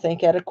looking, I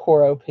think, at a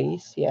Coro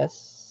piece.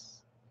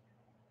 Yes,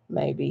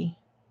 maybe.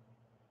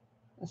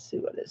 Let's see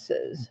what it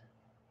says.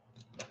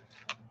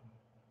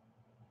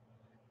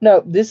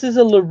 No, this is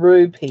a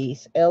LaRue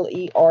piece.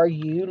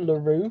 L-E-R-U,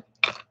 LaRue.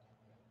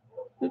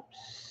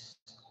 Oops.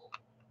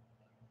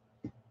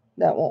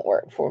 That won't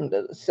work for him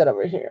to sit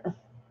over here.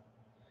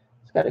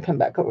 It's got to come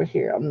back over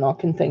here. I'm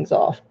knocking things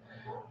off.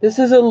 This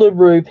is a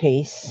LaRue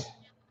piece.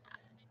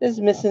 This is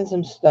missing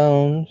some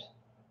stones.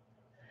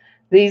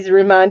 These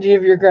remind you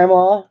of your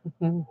grandma?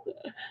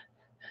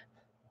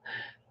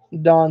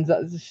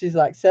 She's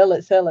like, sell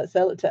it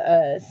to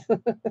us.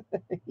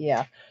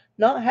 Yeah.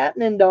 Not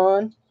happening,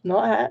 Dawn.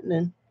 Not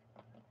happening.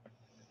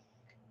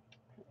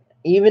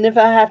 Even if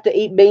I have to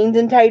eat beans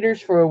and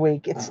taters for a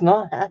week, it's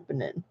not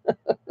happening.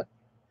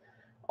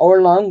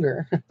 Or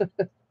longer.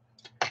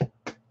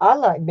 I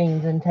like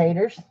beans and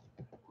taters.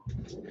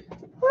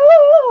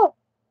 Oh,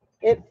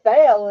 it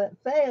fell. It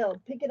fell.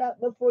 Pick it up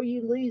before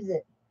you lose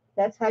it.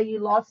 That's how you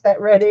lost that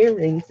red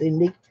earring,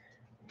 Cindy.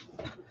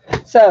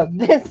 So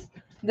this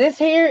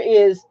here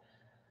is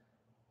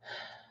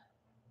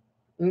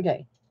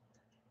okay.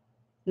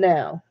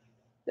 Now,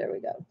 there we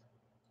go.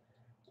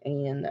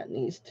 And that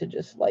needs to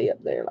just lay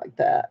up there like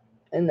that.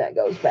 And that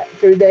goes back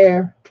through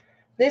there.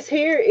 This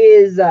here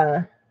is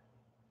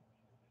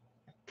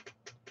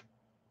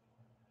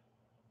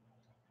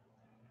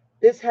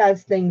this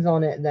has things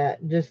on it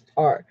that just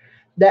are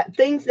that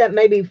things that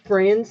maybe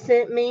friends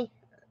sent me.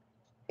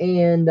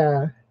 And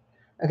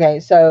okay,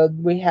 so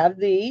we have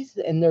these,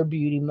 and they're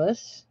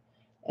Beautymus,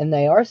 and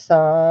they are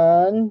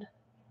signed.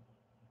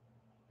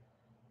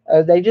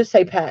 Oh, they just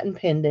say patent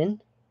pending.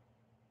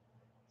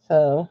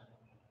 So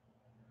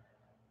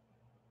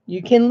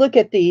you can look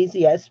at these,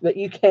 yes, but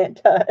you can't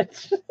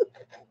touch.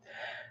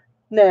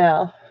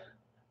 Now,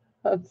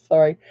 I'm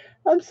sorry.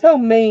 I'm so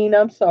mean.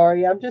 I'm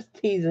sorry. I'm just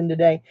teasing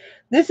today.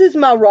 This is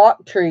my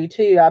rock tree,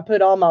 too. I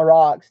put all my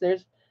rocks.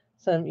 There's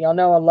some, y'all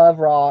know I love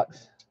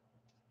rocks.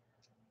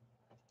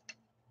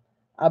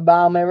 I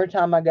buy them every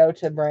time I go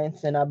to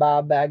Branson. I buy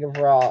a bag of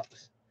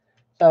rocks.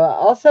 So I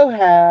also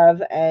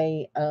have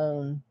a,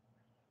 oh,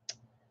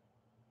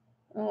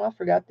 I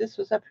forgot this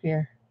was up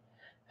here.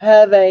 I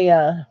have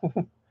a,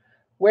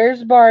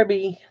 where's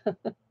Barbie?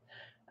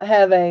 I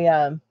have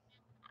a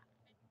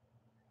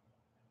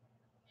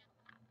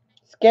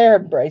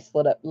scarab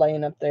bracelet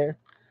laying up there.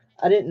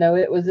 I didn't know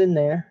it was in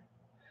there.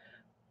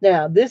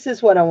 Now, this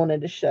is what I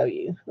wanted to show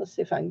you. Let's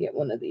see if I can get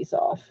one of these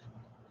off.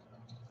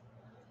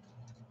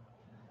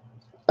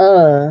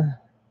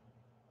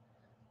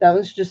 That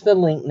was just a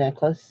link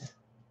necklace.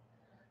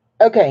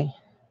 Okay.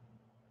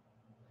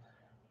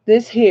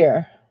 This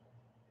here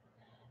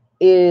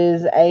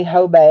is a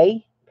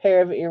Hobey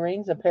pair of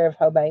earrings, a pair of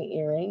Hobey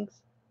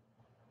earrings.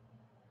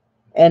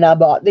 And I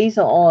bought these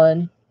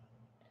on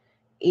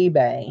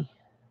eBay.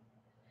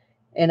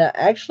 And I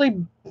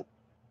actually,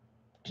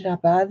 did I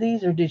buy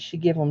these or did she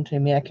give them to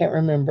me? I can't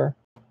remember.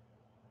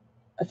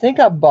 I think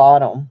I bought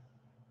them.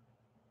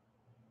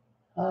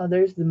 Oh,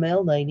 there's the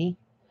mail lady.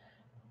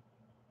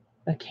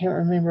 I can't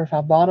remember if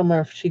I bought them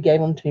or if she gave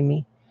them to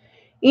me.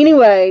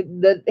 Anyway,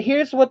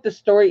 here's what the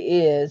story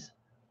is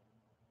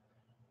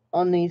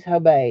on these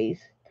Hobeys.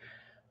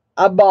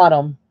 I bought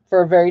them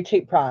for a very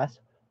cheap price.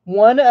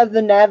 One of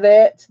the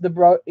navettes,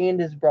 the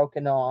end is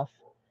broken off.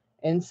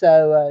 And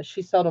so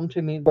she sold them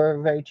to me for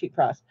a very cheap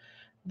price.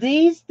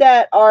 These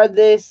that are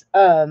this,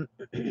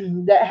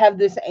 that have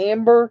this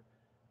amber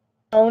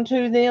tone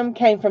to them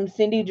came from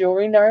Cindy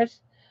Jewelry Nurse.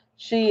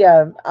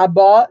 I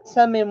bought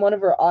some in one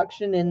of her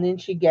auction and then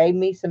she gave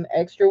me some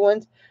extra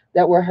ones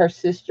that were her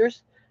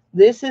sister's.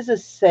 This is a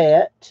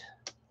set.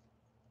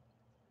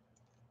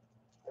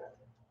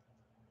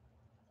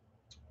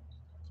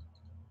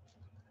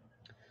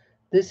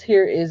 This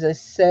here is a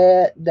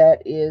set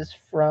that is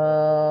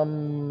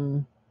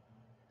from,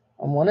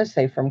 I want to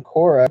say from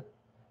Coro.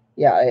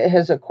 Yeah, it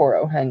has a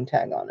Coro hang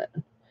tag on it.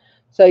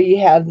 So you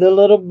have the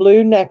little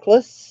blue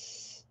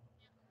necklace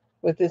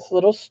with its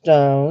little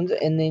stones,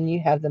 and then you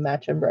have the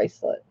matching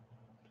bracelet.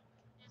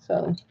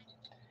 So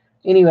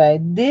anyway,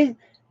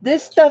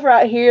 this stuff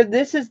right here,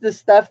 this is the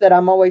stuff that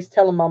I'm always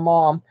telling my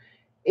mom.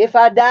 If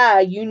I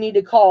die, you need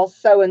to call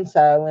so and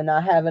so, and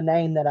I have a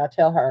name that I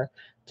tell her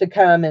to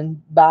come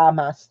and buy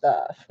my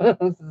stuff.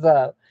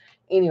 So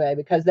anyway,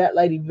 because that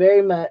lady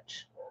very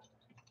much,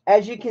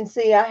 as you can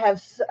see, I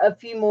have a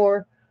few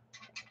more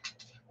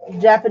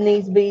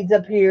Japanese beads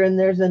up here, and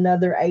there's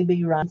another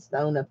AB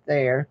rhinestone up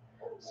there.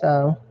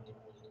 So,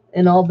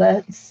 and all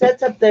that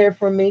sets up there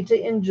for me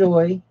to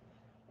enjoy,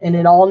 and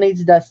it all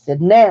needs dusted.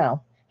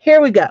 Now,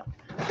 here we go.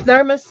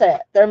 Thermoset.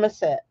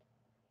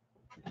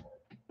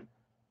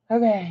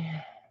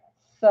 Okay,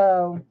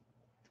 so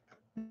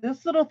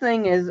this little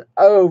thing is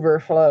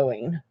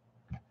overflowing.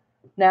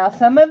 Now,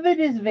 some of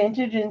it is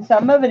vintage and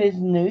some of it is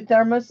new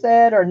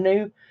thermoset or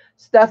new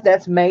stuff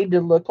that's made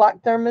to look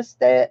like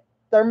thermoset.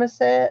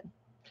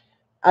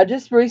 I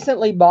just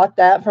recently bought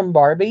that from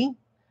Barbie.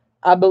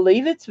 I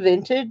believe it's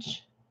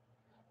vintage,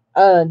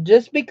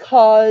 just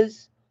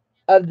because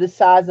of the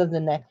size of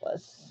the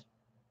necklace.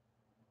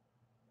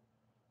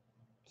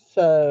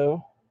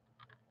 So,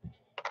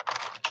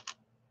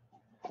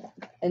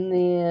 and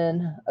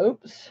then,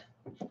 oops,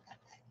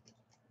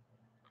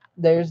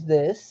 there's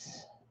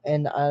this,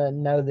 and I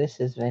know this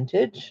is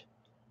vintage.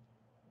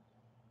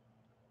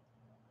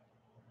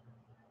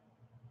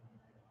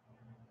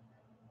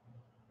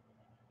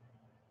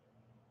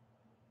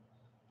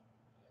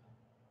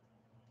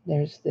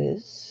 There's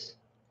this.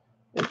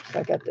 Oops,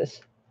 I got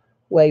this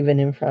waving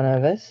in front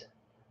of us.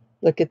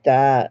 Look at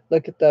that.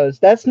 Look at those.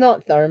 That's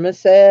not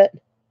thermoset,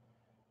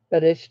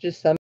 but it's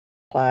just some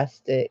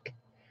plastic.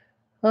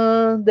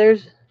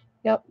 There's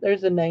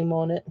a name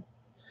on it.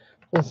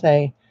 Let's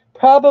say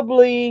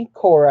probably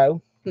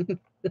Coro.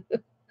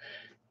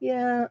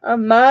 Yeah, I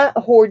might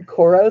hoard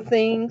Coro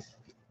things.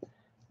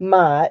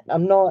 Might.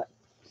 I'm not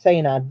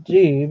saying I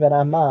do, but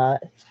I might.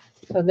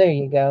 So there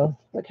you go.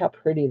 Look how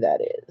pretty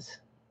that is.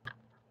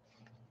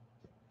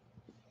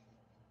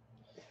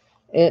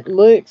 It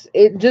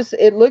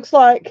looks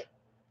like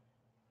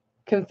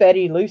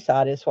confetti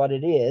lucite is what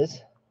it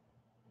is.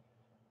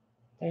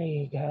 There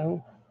you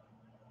go.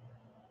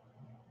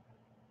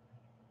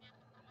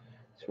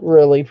 It's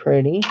really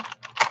pretty.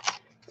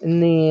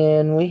 And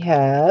then we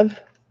have,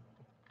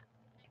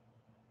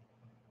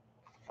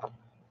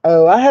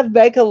 oh, I have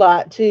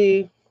Bake-A-Lot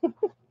too.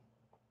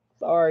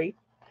 Sorry.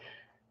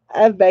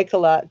 I have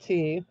Bake-A-Lot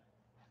too.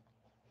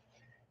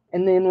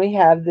 And then we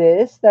have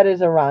this. That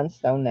is a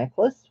rhinestone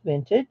necklace,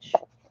 vintage.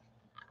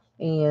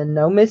 And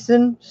no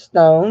missing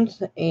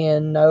stones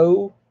and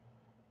no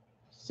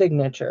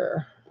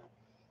signature.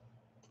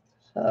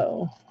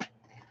 So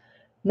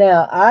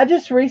now I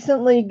just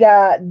recently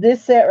got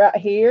this set right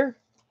here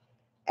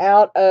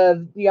out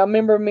of, y'all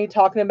remember me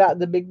talking about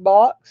the big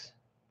box?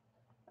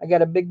 I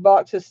got a big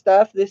box of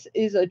stuff. This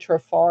is a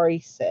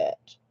Trifari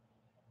set.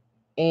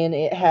 And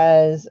it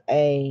has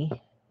a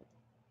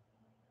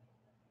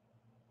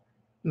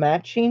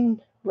matching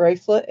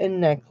bracelet and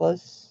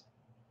necklace.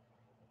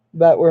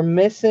 But we're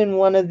missing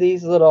one of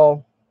these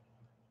little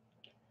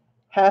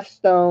half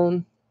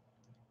stone,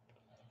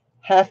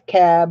 half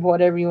cab,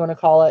 whatever you want to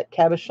call it,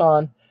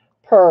 cabochon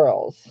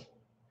pearls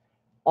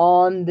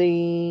on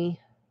the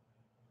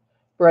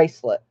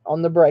bracelet.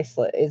 On the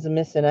bracelet is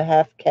missing a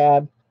half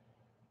cab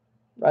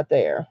right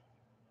there.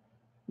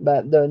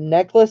 But the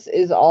necklace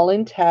is all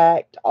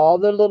intact. All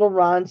the little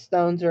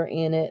rhinestones are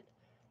in it.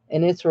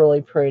 And it's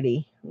really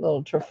pretty.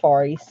 Little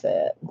Trifari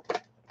set.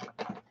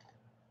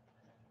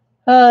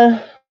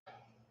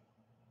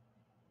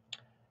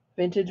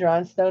 Vintage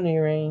rhinestone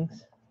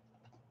earrings.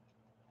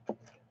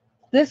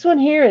 This one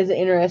here is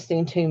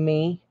interesting to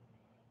me.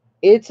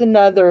 It's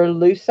another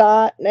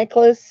lucite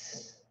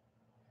necklace.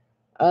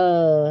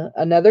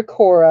 Another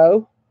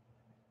Coro.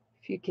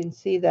 If you can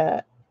see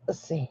that. Let's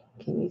see.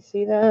 Can you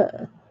see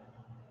that?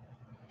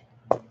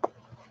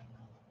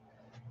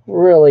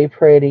 Really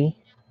pretty.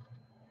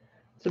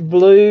 It's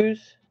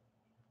blues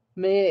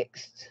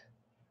mixed.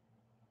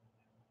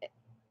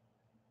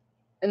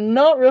 And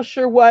not real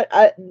sure what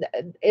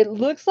it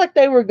looks like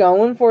they were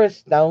going for a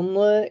stone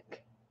look.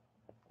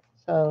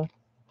 So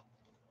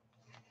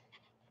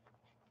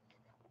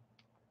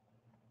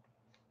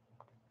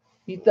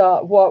you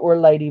thought what were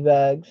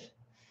ladybugs?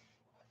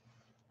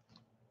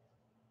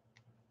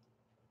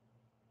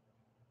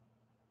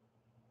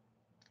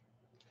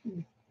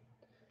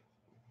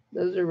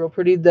 Those are real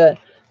pretty. The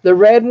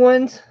red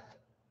ones.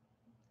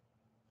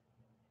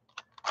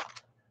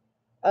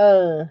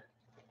 Uh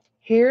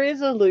Here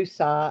is a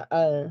lucite,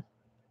 a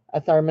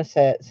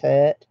thermoset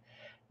set.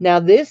 Now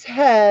this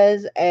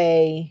has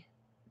a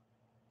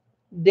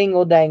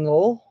dingle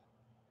dangle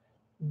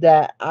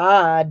that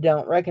I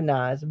don't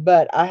recognize,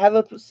 but I have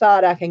a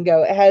side I can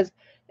go.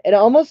 It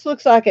almost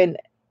looks like an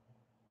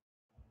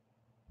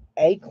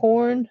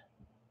acorn.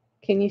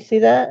 Can you see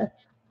that?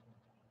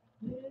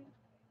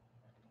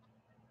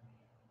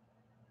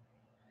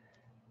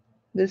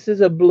 This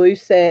is a blue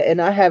set, and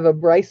I have a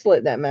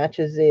bracelet that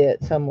matches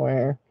it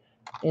somewhere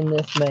in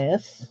this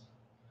mess.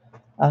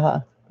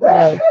 No,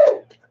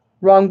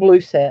 wrong blue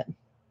set.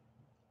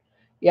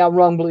 Yeah,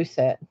 wrong blue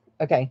set.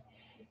 Okay.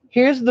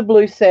 Here's the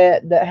blue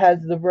set that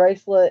has the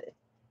bracelet,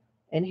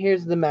 and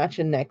here's the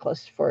matching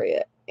necklace for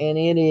it. And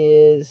it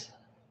is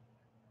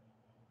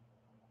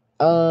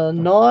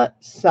not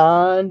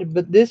signed,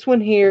 but this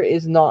one here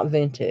is not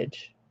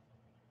vintage.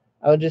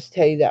 I'll just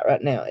tell you that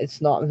right now.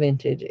 It's not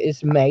vintage.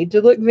 It's made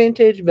to look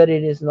vintage, but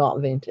it is not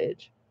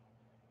vintage.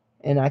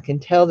 And I can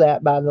tell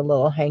that by the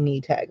little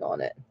hangy tag on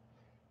it.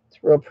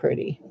 It's real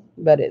pretty,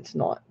 but it's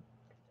not.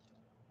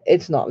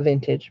 It's not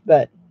vintage,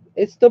 but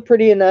it's still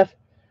pretty enough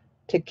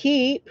to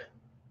keep.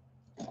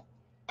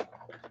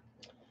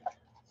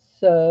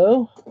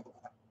 So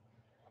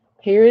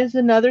here is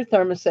another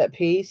thermoset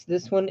piece.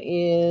 This one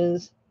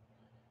is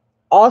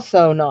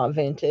also not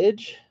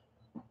vintage.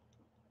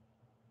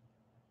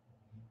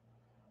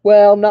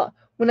 Well, not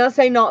when I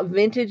say not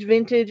vintage,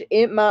 vintage,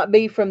 it might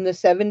be from the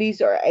 70s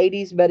or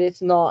 80s, but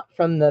it's not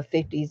from the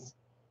 50s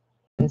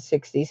and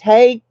 60s.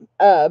 Hey,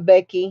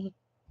 Becky.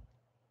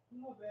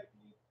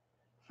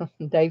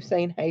 Dave's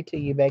saying hey to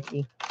you,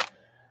 Becky.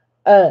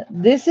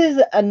 This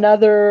is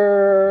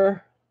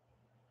another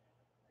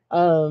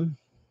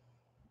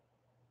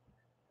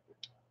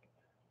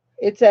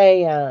it's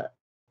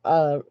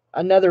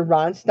another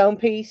rhinestone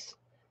piece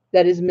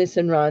that is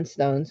missing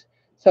rhinestones.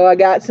 So I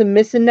got some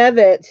missing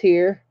navettes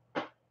here.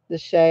 The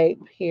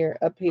shape here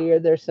up here,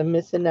 there's some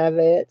missing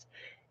navettes,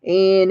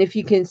 and if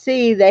you can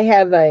see, they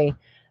have a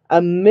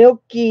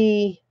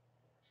milky.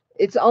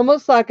 It's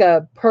almost like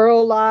a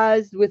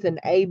pearlized with an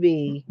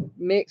AB,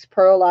 mixed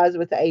pearlized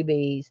with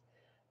ABs.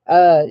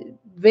 Uh,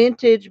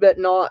 Vintage, but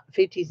not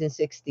 50s and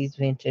 60s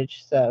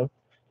vintage. So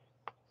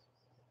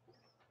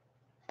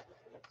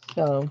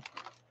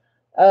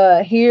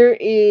here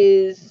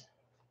is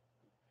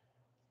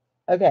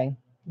okay.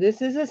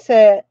 This is a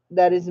set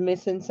that is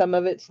missing some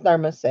of its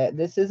thermoset.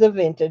 This is a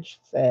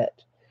vintage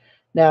set.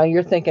 Now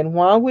you're thinking,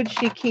 why would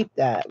she keep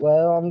that?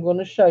 Well, I'm going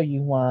to show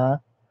you why.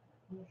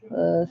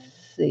 Let's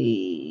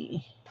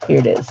see. Here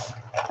it is.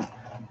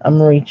 I'm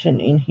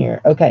reaching in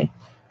here. Okay.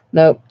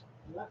 Nope.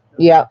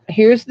 Yeah.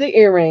 Here's the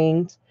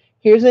earrings.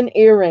 Here's an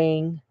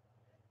earring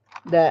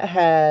that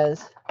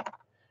has.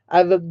 I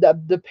have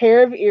the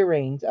pair of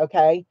earrings.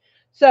 Okay.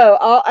 So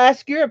I'll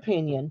ask your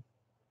opinion.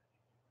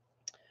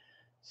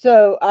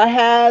 So I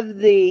have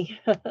the.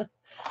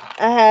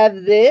 I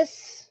have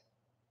this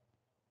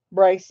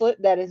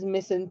bracelet that is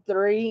missing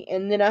 3,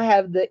 and then I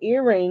have the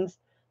earrings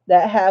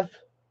that have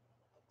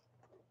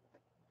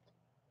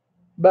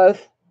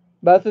both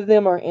of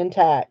them are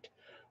intact.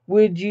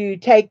 Would you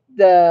take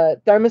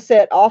the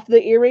thermoset off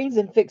the earrings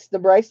and fix the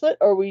bracelet,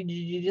 or would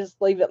you just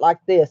leave it like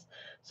this?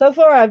 So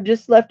far, I've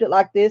just left it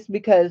like this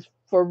because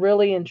for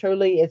really and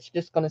truly, it's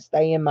just going to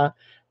stay in my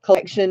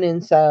collection.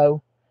 And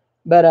so,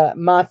 but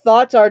my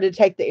thoughts are to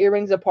take the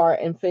earrings apart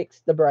and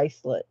fix the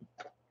bracelet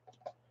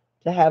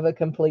to have a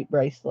complete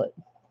bracelet.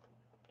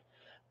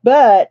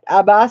 But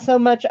I buy so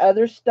much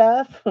other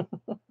stuff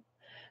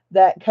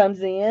that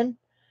comes in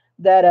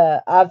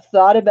that I've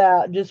thought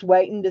about just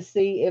waiting to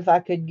see if I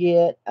could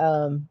get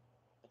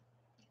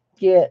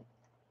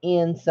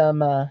in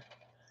some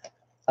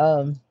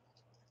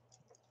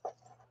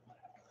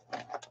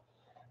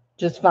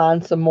just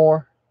find some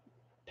more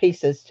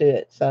pieces to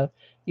it. So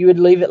you would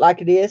leave it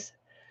like it is.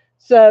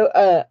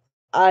 So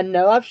I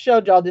know I've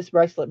showed y'all this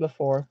bracelet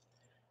before.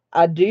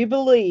 I do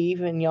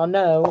believe, and y'all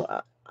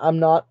know I'm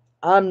not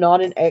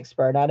an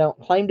expert. I don't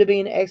claim to be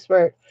an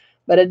expert,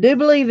 but I do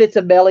believe it's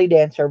a belly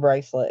dancer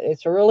bracelet.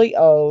 It's really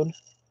old,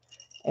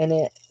 and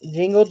it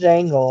jingle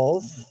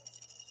jangles.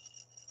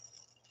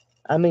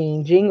 I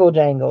mean, jingle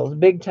jangles,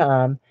 big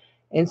time.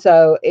 And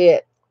so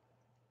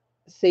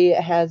see,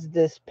 it has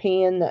this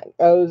pin that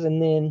goes,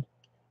 and then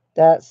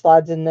that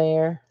slides in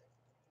there,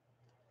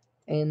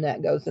 and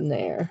that goes in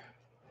there.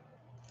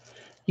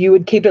 You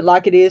would keep it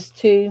like it is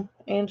too,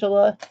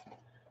 Angela?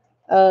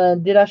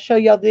 Did I show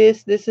y'all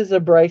this? This is a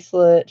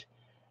bracelet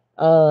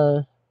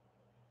Uh,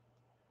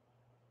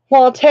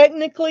 while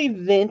technically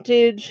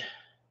vintage,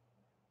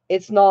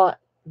 it's not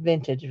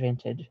vintage.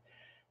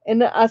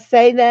 And I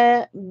say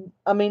that,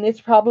 I mean,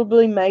 it's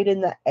probably made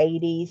in the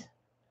 80s,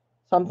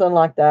 something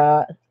like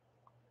that.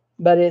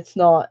 But it's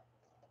not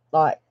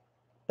like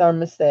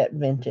thermoset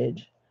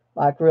vintage,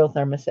 like real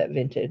thermoset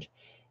vintage.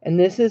 And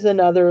this is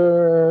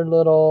another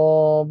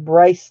little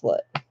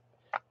bracelet.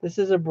 This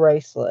is a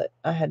bracelet.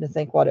 I had to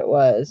think what it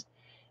was.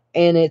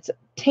 And it's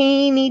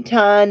teeny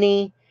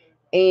tiny,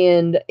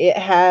 and it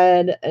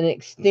had an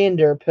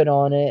extender put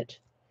on it,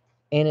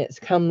 and it's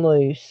come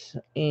loose,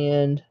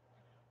 and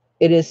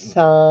it is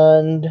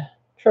signed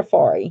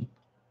Trafari.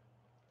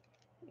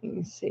 Let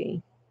me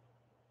see.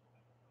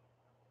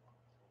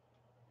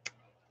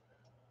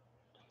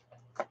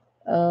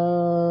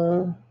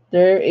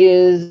 There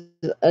is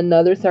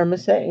another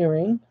thermoset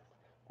earring,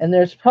 and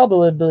there's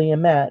probably a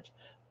match.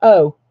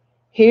 Oh,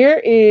 here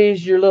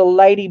is your little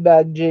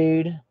ladybug,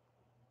 Jude.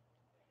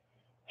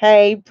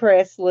 Hey,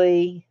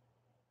 Presley.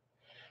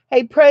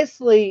 Hey,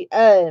 Presley.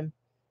 I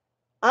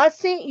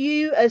sent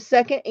you a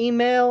second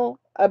email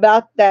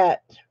about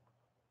that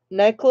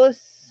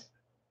necklace.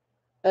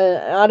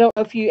 I don't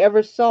know if you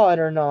ever saw it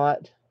or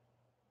not.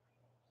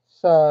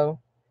 So,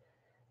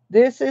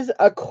 this is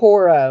a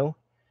Coro.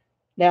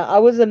 Now, I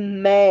was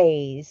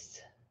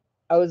amazed.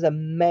 I was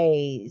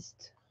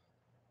amazed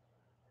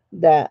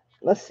that,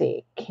 let's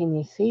see, can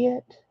you see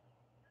it?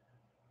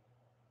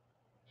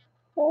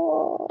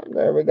 Oh,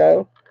 there we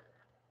go.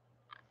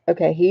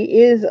 Okay,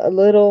 he is a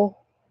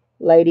little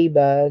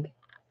ladybug,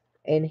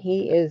 and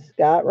he is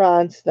got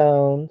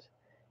rhinestones,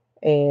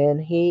 and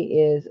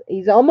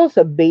he's almost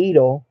a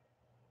beetle,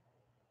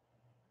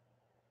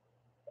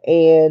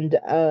 and he's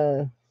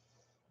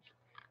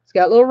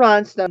got little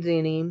rhinestones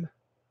in him,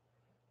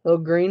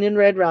 little green and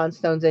red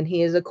rhinestones, and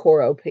he is a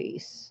Coro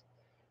piece.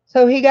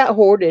 So he got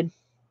hoarded.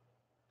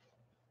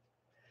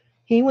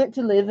 He went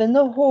to live in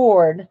the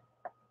hoard.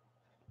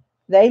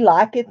 They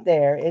like it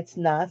there. It's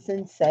nice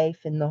and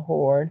safe in the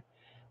hoard.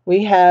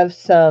 We have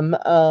some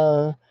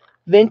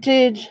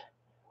vintage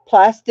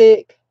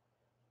plastic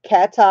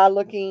cat's eye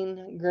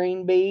looking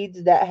green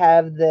beads that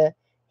have the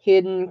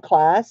hidden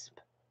clasp.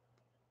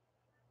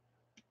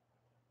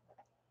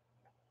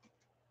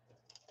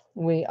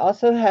 We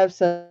also have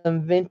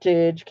some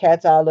vintage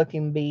cat's eye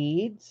looking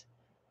beads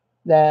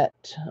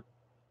that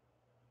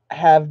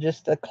have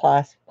just a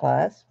clasp.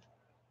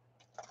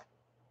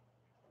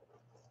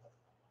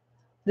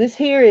 This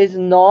here is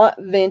not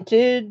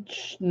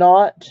vintage,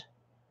 not,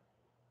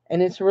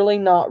 and it's really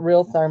not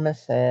real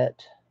thermoset.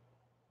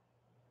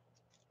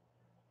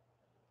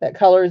 That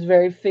color is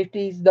very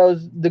 50s.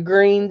 The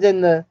greens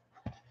and the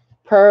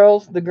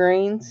pearls, the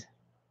greens.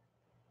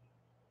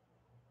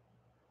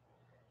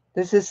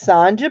 This is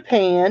signed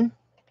Japan.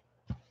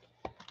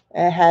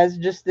 It has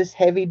just this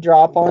heavy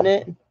drop on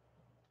it.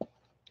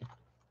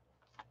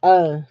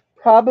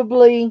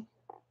 Probably,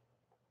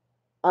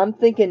 I'm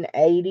thinking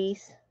 80s,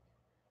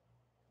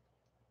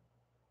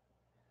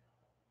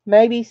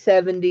 maybe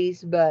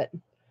 70s, but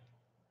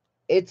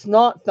it's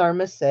not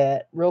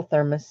thermoset, real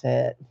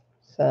thermoset.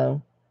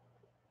 So,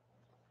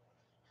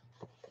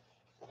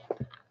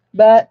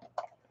 but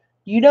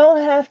you don't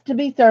have to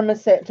be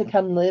thermoset to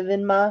come live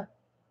in my.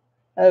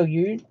 Oh,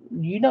 you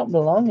don't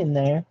belong in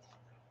there.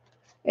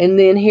 And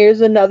then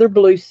here's another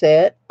blue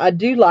set. I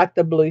do like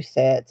the blue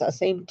sets. I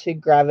seem to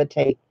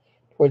gravitate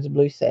towards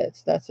blue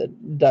sets. That's a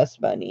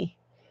dust bunny.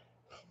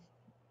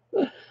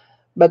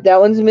 But that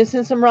one's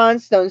missing some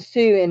rhinestones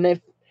too. And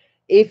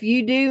if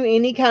you do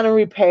any kind of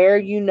repair,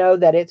 you know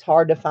that it's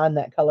hard to find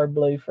that color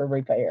blue for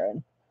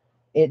repairing.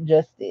 It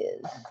just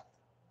is.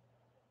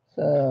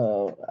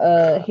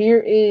 So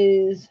here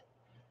is,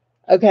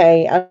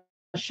 okay, I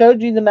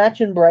showed you the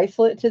matching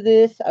bracelet to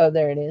this. Oh,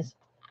 there it is.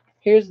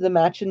 Here's the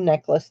matching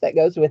necklace that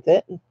goes with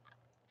it.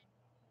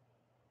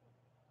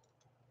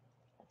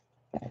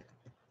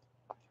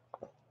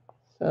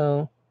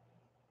 So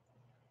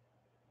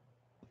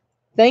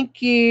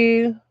thank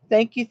you.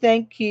 Thank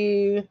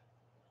you.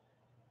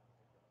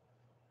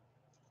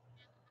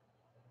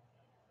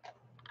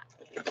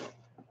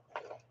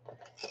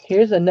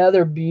 Here's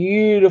another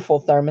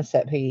beautiful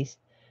thermoset piece.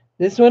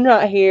 This one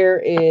right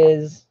here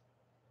is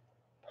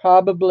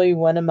probably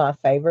one of my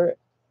favorite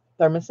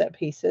thermoset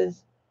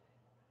pieces.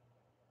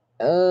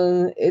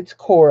 It's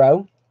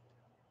Coro,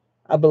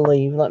 I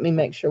believe. Let me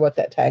make sure what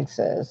that tag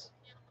says.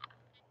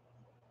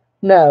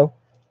 No,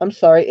 I'm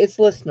sorry, it's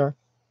listener.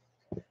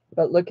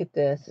 But look at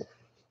this.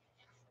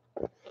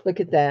 Look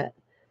at that.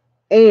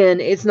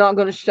 And it's not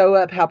going to show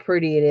up how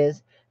pretty it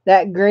is.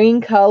 That green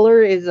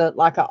color is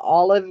like an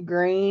olive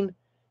green.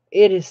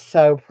 It is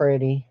so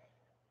pretty.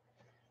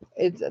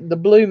 It's the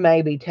blue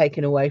may be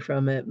taken away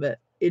from it, but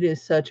it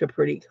is such a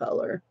pretty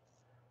color.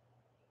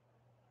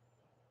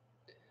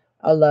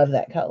 I love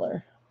that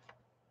color.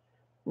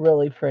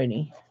 Really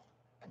pretty.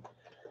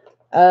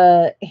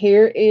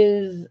 Here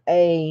is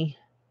a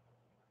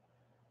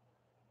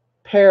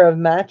pair of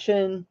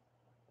matching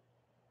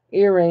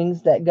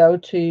earrings that go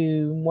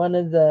to one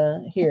of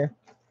the here.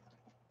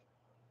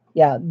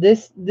 Yeah,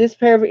 this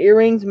pair of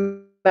earrings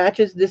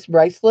matches this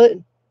bracelet,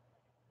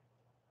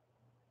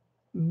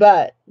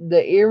 but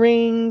the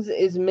earrings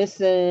is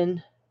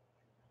missing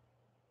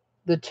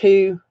the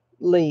two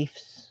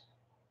leaves.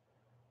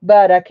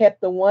 But I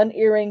kept the one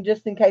earring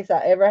just in case I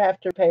ever have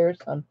to repair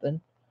something.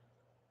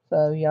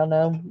 So y'all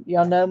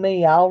know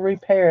me. I'll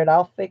repair it.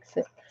 I'll fix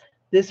it.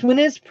 This one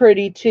is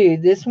pretty too.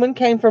 This one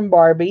came from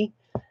Barbie.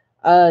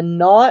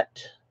 Not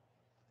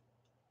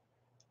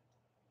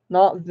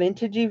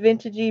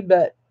vintagey,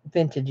 but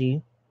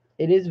vintagey.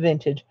 It is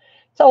vintage.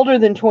 It's older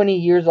than 20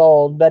 years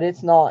old, but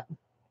it's not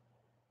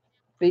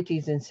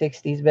 50s and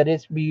 60s, but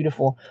it's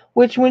beautiful.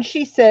 Which when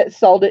she said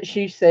sold it,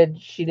 she said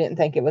she didn't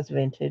think it was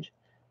vintage,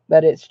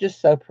 but it's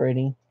just so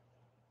pretty.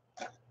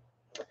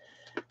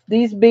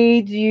 These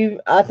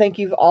beads, I think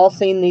you've all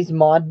seen these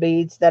mod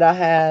beads that I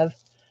have.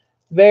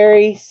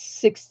 Very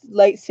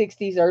late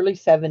 60s, early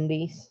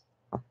 70s.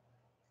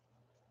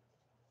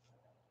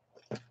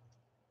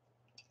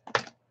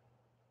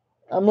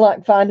 I'm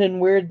like finding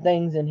weird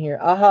things in here.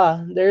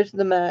 Aha, there's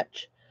the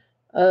match.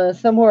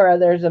 Somewhere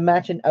there's a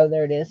matching. Oh,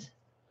 there it is.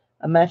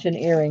 A matching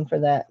earring for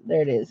that.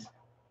 There it is.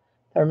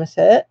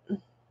 Thermoset.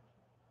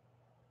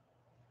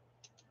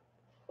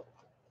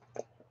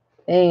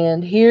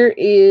 And here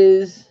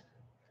is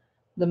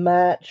the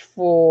match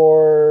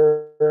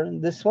for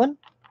this one.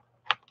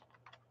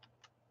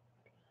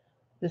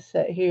 This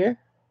set here.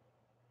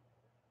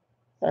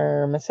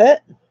 Thermoset.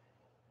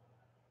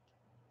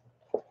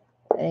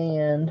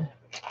 And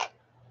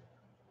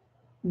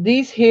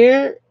these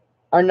here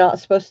are not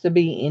supposed to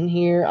be in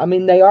here. I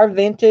mean, they are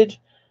vintage,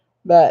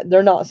 but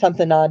they're not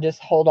something I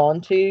just hold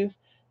on to.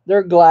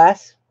 They're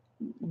glass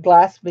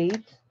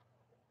beads.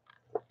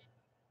 What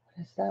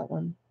is that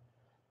one?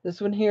 This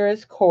one here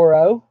is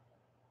Coro.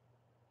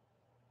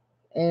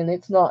 And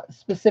it's not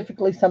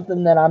specifically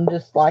something that I'm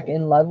just like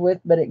in love with,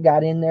 but it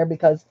got in there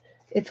because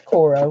it's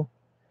Coro.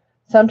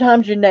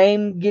 Sometimes your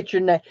name gets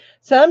your name.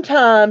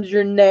 Sometimes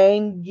your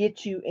name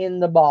gets you in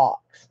the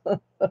box.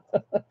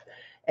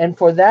 And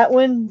for that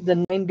one,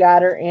 the name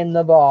got her in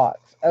the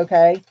box.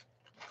 Okay.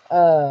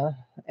 Uh,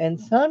 and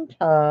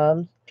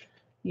sometimes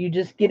you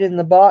just get in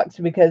the box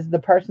because the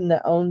person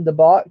that owned the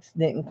box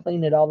didn't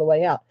clean it all the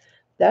way out.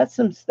 That's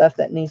some stuff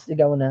that needs to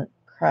go in a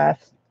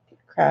craft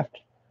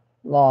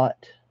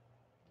lot.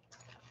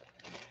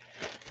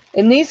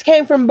 And these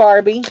came from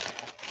Barbie.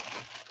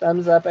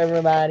 Thumbs up,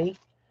 everybody.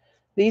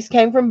 These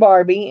came from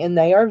Barbie, and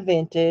they are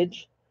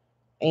vintage.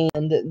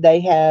 And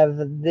they have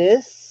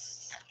this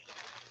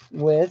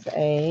with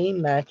a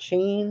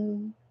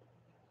matching,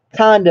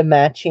 kind of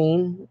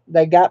matching.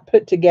 They got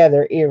put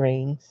together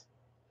earrings.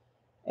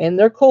 And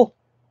they're cool.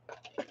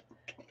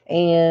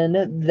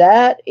 And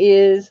that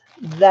is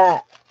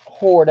that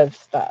hoard of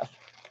stuff.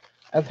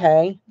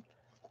 Okay.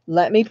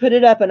 Let me put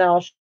it up and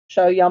I'll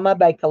show y'all my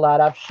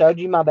Bakelite. I've showed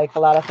you my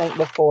Bakelite, I think,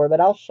 before,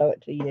 but I'll show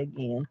it to you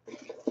again.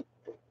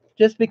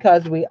 Just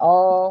because we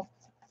all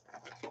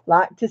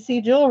like to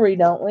see jewelry,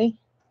 don't we?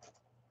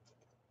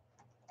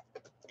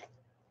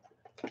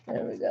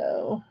 There we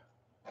go.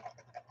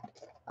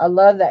 I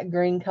love that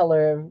green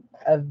color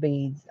of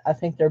beads. I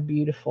think they're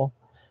beautiful.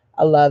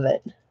 I love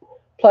it.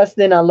 Plus,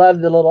 then I love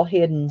the little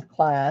hidden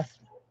clasp.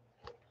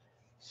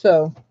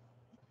 So,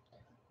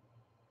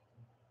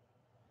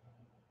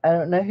 I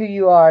don't know who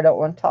you are. I don't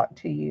want to talk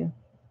to you.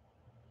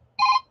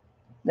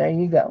 There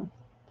you go.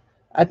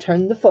 I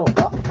turned the phone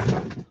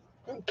off.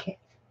 Okay.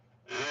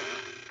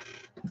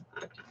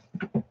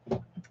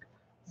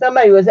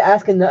 Somebody was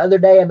asking the other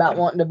day about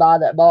wanting to buy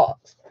that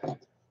box.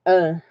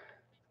 Uh,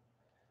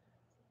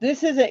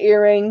 this is an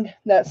earring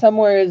that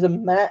somewhere is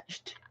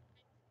matched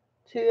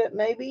to it,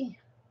 maybe.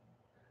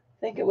 I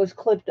think it was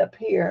clipped up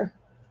here.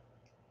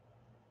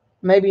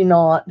 Maybe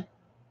not.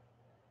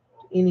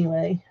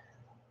 Anyway.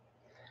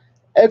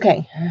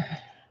 Okay.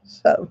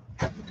 So,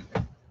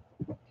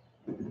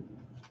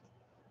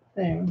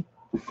 there.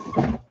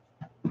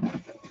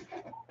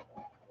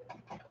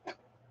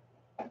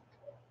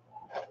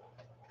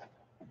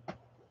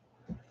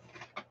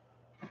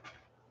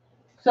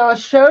 So I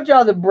showed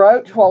y'all the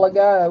brooch a while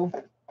ago.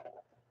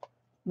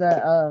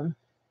 The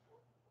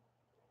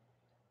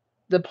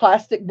the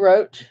plastic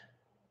brooch.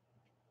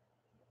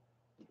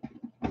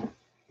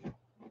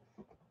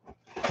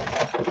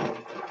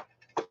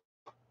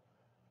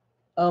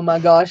 Oh my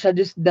gosh, I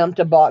just dumped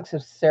a box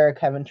of Sarah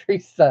Coventry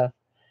stuff.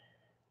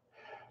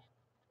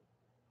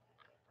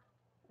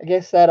 I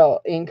guess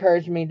that'll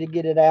encourage me to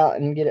get it out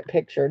and get it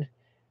pictured.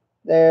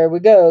 There we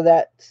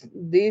go.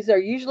 These are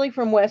usually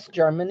from West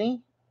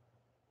Germany,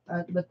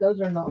 but those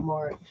are not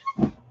marked.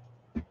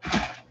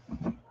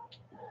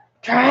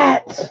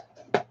 Trats.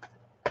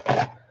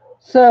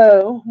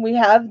 So we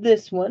have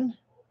this one,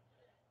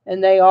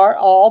 and they are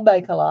all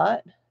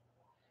Bakelite.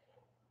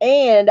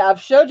 And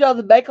I've showed y'all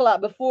the Bakelite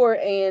before,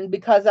 and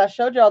because I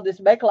showed y'all this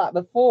Bakelite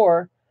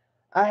before,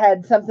 I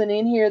had something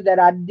in here that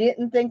I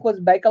didn't think was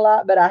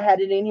Bakelite, but I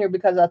had it in here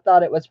because I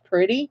thought it was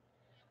pretty.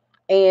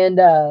 And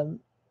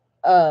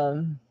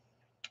um,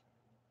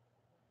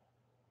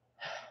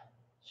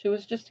 she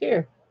was just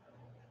here.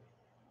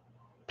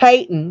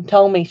 Peyton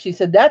told me, she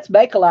said, that's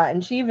Bakelite.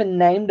 And she even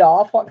named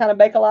off what kind of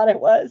Bakelite it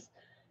was.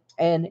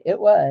 And it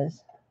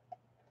was.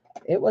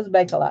 It was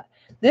Bakelite.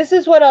 This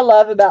is what I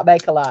love about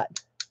Bakelite.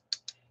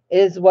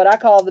 Is what I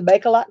call the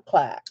Bakelite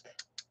clack.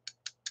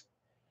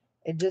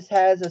 It just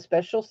has a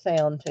special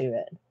sound to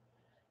it.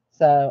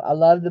 So I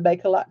love the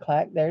Bakelite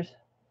clack. There's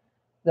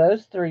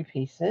those 3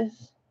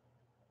 pieces.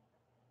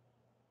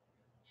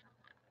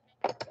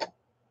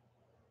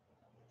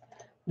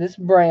 This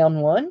brown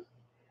one.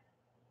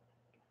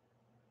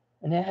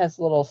 And it has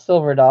little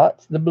silver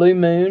dots. The blue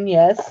moon,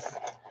 yes.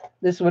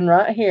 This one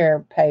right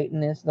here,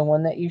 Peyton, is the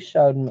one that you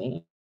showed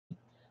me.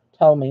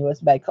 Told me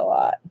was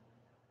Bakelite.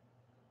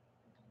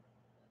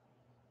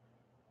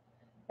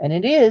 And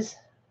it is.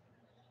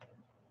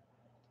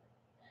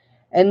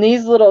 And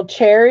these little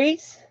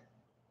cherries,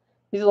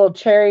 these little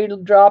cherry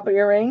drop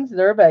earrings,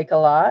 they're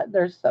Bakelite.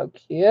 They're so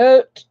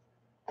cute.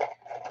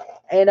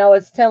 And I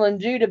was telling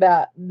Jude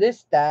about this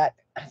stack.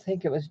 I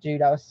think it was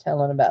Jude I was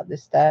telling about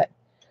this stack.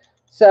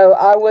 So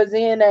I was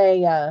in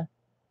a,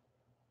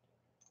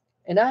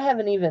 and I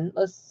haven't even,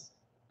 let's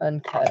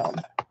uncut them.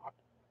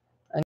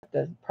 Uncut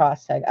the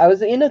price tag. I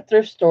was in a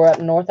thrift store up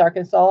in North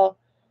Arkansas,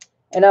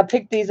 and I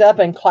picked these up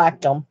and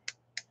clacked them.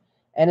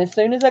 And as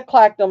soon as I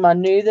clacked them, I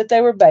knew that they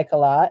were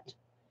Bakelite.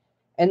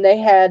 And they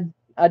had,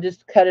 I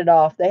just cut it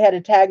off. They had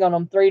a tag on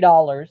them,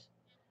 $3.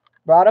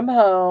 Brought them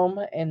home,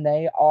 and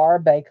they are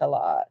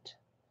Bakelite.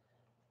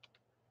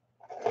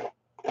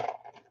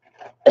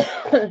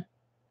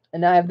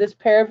 And I have this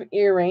pair of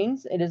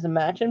earrings. It is a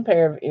matching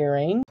pair of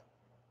earrings.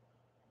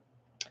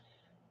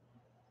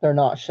 They're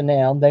not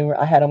Chanel.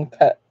 I had them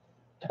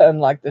done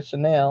like the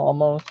Chanel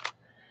almost.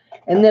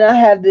 And then I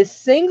have this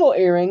single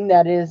earring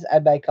that is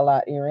a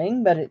Bakelite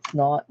earring, but it's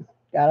not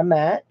got a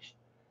match.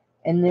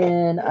 And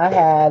then I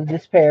have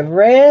this pair of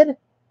red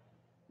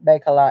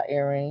Bakelite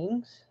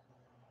earrings.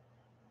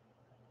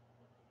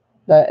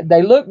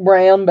 They look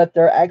brown, but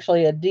they're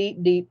actually a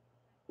deep, deep,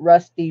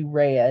 rusty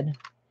red.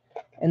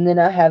 And then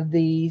I have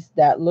these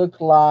that look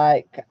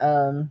like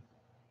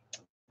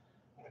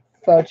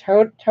faux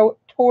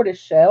tortoise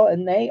shell,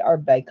 and they are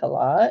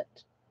Bakelite.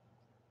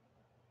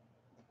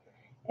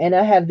 And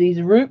I have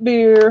these root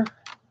beer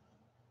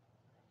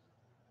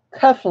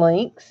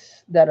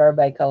cufflinks that are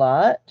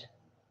Bakelite.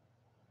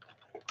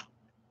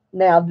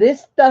 Now,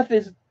 this stuff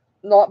is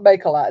not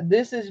Bakelite.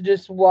 This is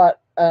just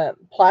what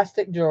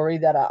plastic jewelry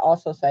that I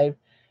also save.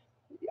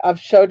 I've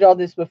showed y'all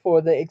this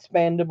before, the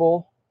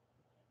expandable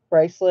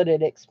bracelet.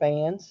 It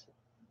expands.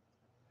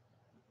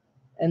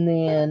 And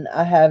then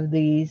I have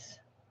these.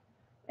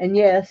 And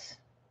yes,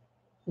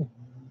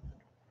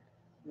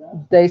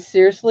 they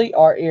seriously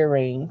are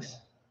earrings.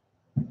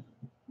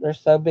 They're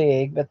so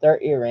big, but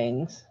they're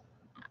earrings.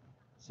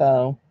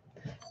 So,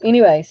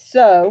 anyway,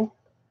 so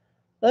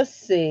let's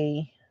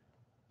see.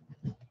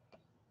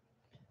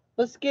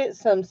 Let's get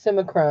some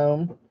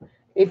Simichrome.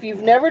 If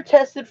you've never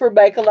tested for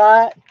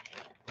Bakelite,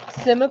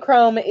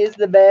 Simichrome is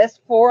the best.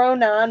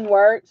 409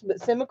 works, but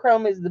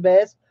Simichrome is the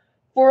best.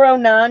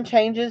 409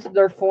 changes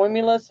their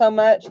formula so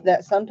much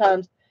that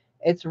sometimes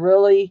it's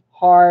really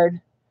hard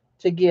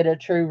to get a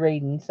true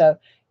reading. So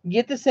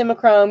get the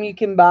Simichrome. You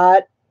can buy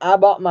it. I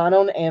bought mine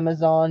on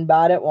Amazon,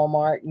 buy it at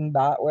Walmart, and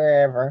buy it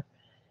wherever.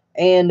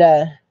 And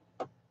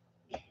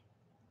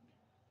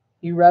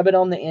you rub it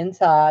on the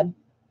inside.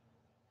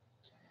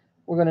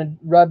 We're going to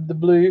rub the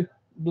blue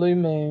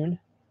moon.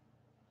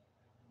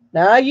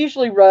 Now, I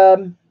usually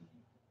rub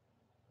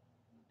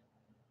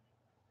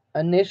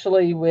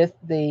initially with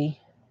the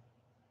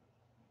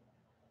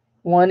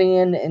one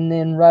end and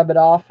then rub it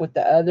off with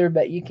the other,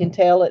 but you can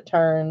tell it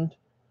turned,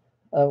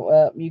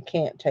 well, you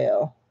can't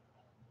tell.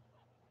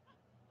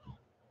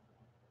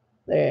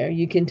 There,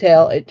 you can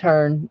tell it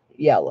turned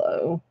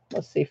yellow.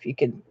 Let's see if you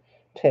can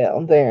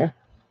tell. There,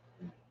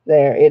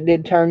 it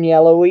did turn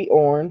yellowy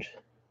orange.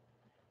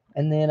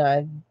 And then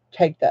I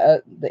take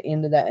the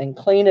end of that and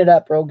clean it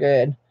up real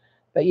good.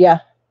 But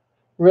yeah,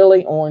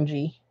 really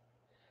orangey.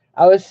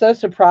 I was so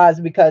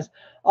surprised because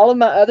all of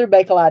my other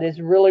Bakelite is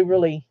really,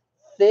 really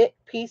thick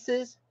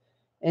pieces.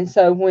 And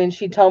so when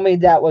she told me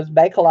that was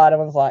Bakelite, I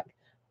was like,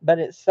 but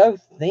it's so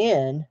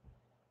thin.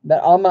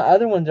 But all my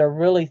other ones are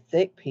really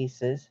thick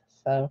pieces.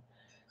 So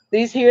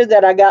these here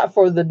that I got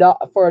for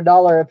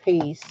 $1 a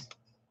piece.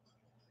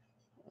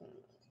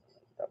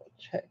 Double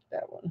check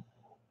that one.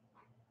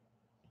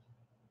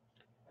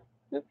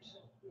 Oops.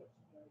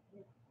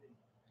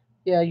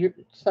 Yeah, your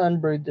son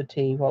brewed the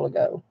tea a while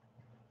ago.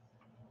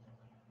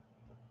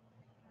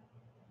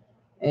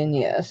 And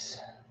yes.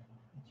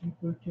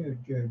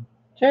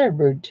 Jared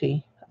brewed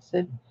tea. I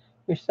said,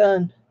 your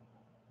son.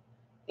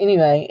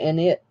 Anyway, and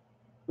it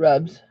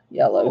rubs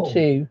yellow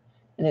too.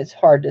 And it's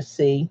hard to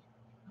see.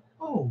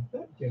 Oh,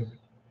 that Jared.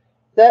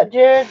 That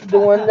Jared, the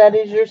one that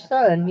is your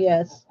son,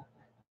 yes.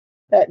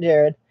 That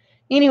Jared.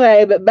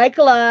 Anyway, but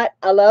Bakelite,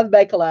 I love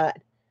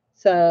Bakelite.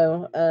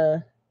 So,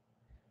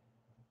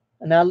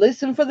 and I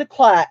listen for the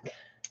clack.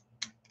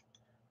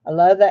 I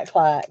love that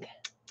clack.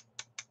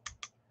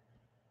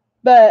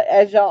 But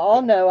as y'all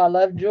all know, I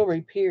love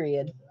jewelry,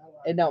 period.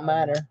 It don't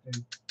matter.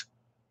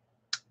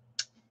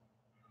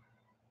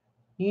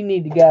 You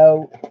need to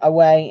go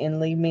away and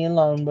leave me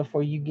alone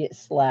before you get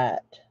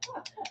slapped.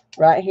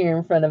 Right here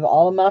in front of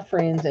all of my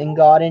friends and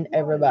God and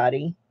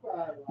everybody.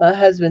 My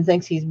husband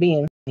thinks he's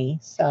being funny.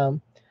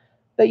 So,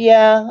 but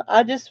yeah,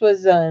 I just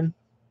was, I've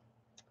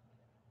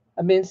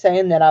been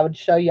saying that I would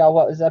show y'all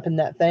what was up in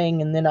that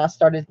thing. And then I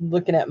started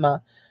looking at my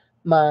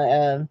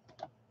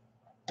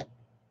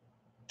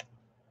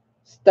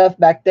stuff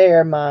back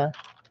there, my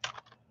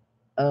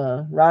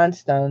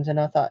rhinestones, and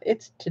I thought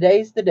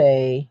today's the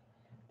day.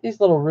 These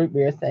little root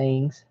beer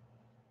things,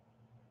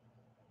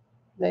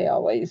 they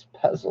always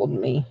puzzled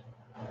me.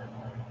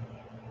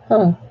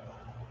 Huh?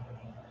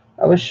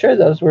 I was sure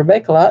those were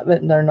Bakelite,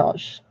 but they're not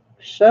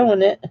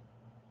showing it.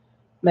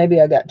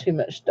 Maybe I got too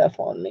much stuff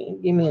on me.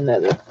 Give me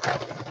another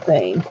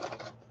thing.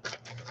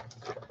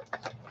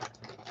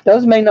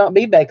 Those may not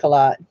be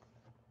Bakelite.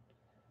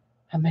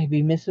 I may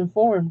be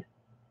misinformed.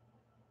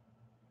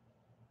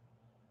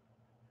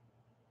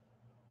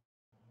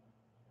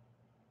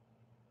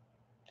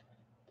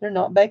 They're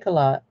not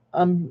Bakelite.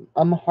 I'm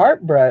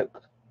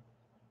heartbroken.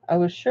 I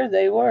was sure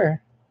they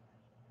were.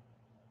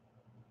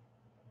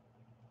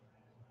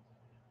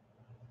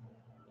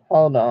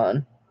 Hold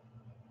on.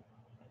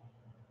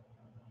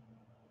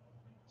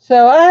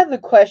 So I have a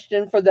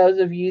question for those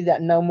of you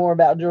that know more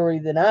about jewelry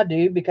than I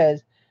do,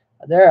 because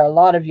there are a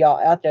lot of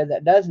y'all out there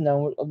that does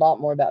know a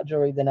lot more about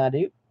jewelry than I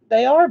do.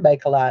 They are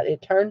Bakelite.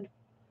 It turned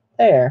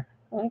there.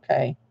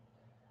 Okay.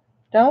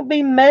 Don't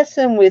be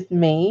messing with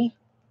me.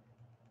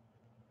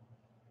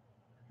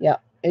 Yeah,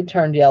 it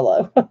turned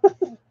yellow.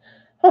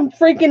 I'm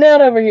freaking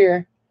out over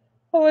here.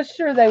 I was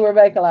sure they were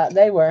Bakelite.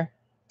 They were.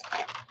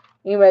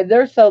 Anyway,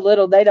 they're so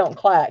little they don't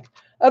clack.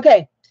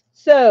 Okay,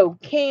 so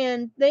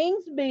can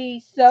things be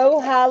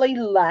so highly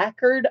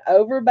lacquered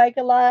over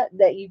Bakelite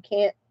that you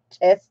can't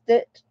test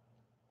it?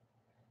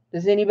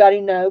 Does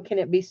anybody know? Can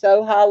it be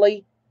so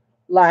highly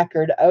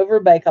lacquered over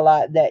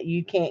Bakelite that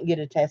you can't get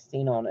a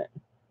testing on it?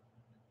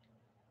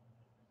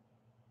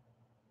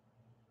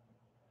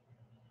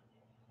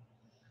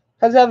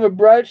 Because I have a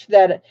brooch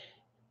that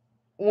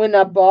when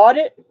I bought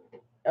it,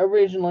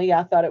 originally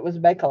I thought it was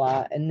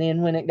Bakelite. And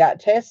then when it got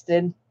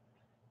tested,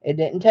 it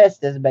didn't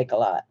test as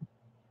Bakelite.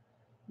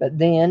 But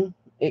then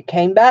it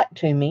came back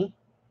to me,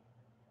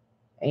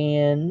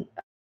 and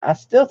I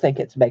still think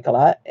it's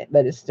Bakelite,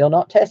 but it's still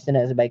not testing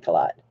as a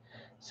Bakelite.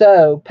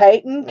 So,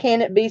 Peyton,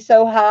 can it be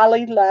so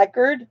highly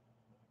lacquered?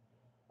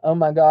 Oh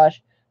my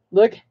gosh.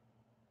 Look,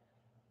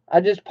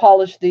 I just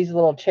polished these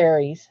little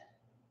cherries.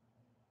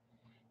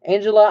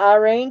 Angela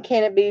Irene,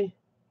 can it be?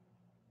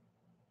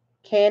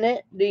 Can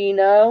it? Do you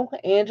know,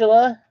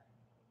 Angela?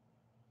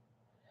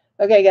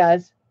 Okay,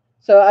 guys.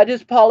 So I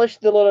just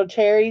polished the little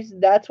cherries.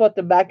 That's what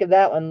the back of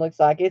that one looks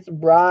like. It's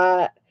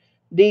bright,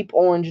 deep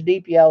orange,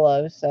 deep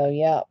yellow. So,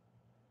 yeah,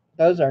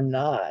 those are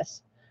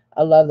nice.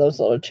 I love those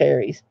little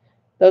cherries.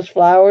 Those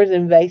flowers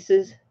in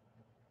vases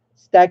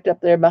stacked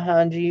up there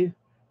behind you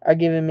are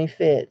giving me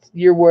fits.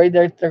 You're worried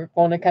they're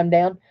going to come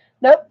down?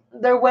 Nope,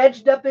 they're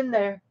wedged up in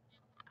there.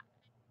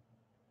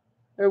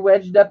 They're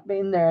wedged up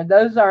in there.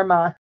 Those are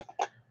my,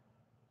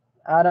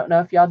 I don't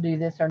know if y'all do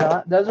this or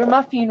not. Those are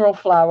my funeral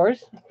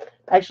flowers.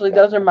 Actually,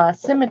 those are my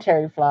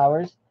cemetery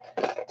flowers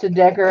to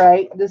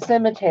decorate the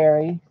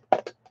cemetery,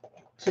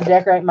 to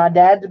decorate my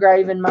dad's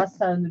grave and my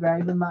son's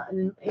grave and my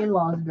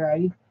in-law's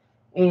grave.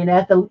 And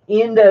at the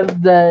end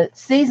of the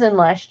season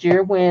last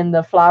year, when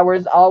the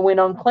flowers all went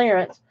on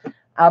clearance,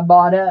 I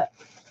bought up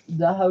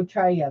the whole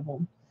tray of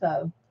them.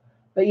 So,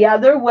 but yeah,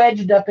 they're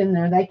wedged up in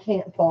there. They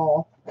can't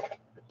fall.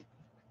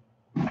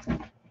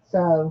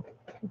 So,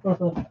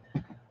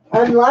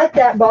 unlike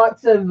that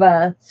box of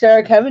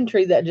Sarah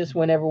Coventry that just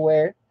went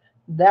everywhere,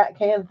 that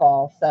can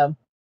fall. So,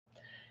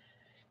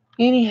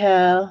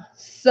 anyhow,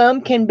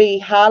 some can be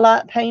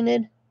highlight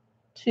painted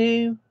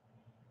too.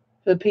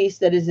 The piece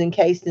that is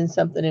encased in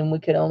something, and we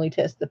could only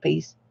test the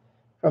piece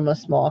from a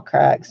small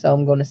crack. So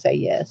I'm going to say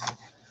yes.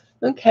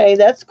 Okay,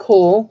 that's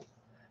cool.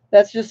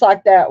 That's just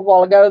like that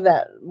while ago,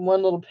 that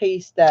one little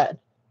piece that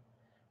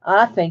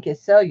I think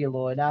is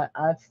celluloid. I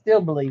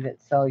still believe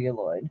it's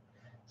celluloid.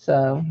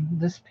 So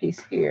this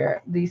piece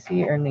here, these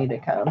here need to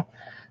come.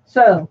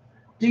 So,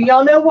 do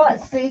y'all know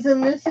what season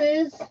this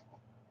is?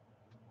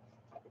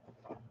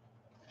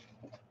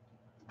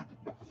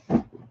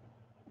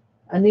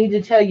 I need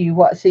to tell you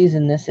what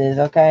season this is,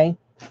 okay?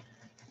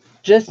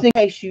 Just in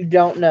case you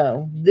don't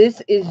know,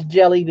 this is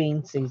jelly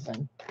bean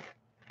season.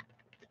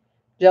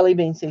 Jelly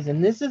bean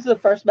season. This is the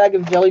first bag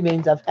of jelly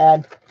beans I've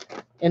had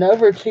in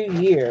over 2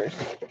 years.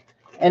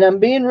 And I'm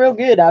being real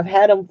good. I've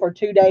had them for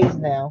 2 days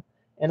now,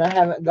 and I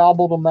haven't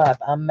gobbled them up.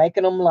 I'm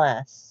making them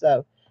last.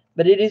 So,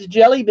 but it is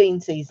jelly bean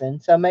season.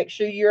 So make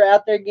sure you're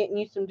out there getting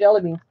you some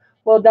jelly beans.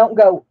 Well, don't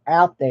go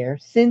out there.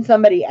 Send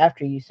somebody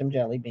after you some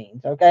jelly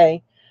beans,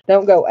 okay?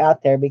 Don't go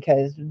out there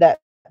because that's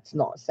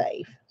not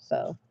safe.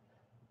 So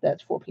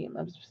that's 4 p.m.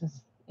 I'm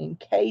just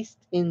encased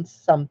in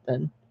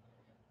something.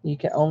 You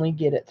can only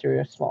get it through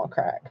a small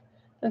crack.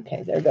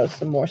 Okay, there goes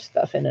some more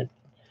stuff in a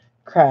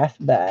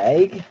craft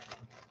bag.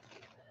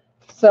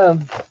 So,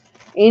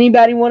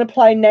 anybody want to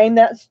play Name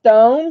That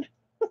Stone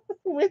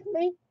with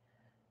me?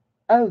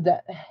 Oh,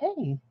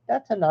 hey,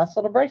 that's a nice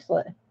little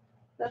bracelet.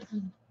 That's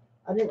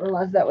I didn't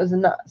realize that was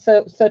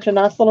such a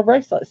nice little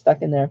bracelet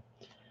stuck in there.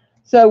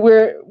 So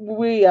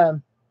we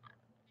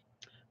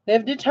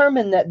have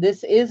determined that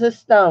this is a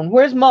stone.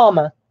 Where's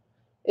Mama?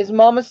 Is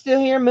Mama still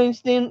here?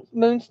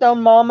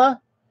 Moonstone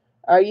Mama?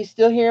 Are you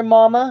still here,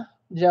 Mama?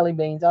 Jelly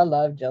beans. I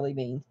love jelly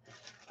beans.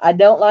 I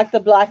don't like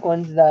the black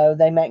ones though.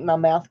 They make my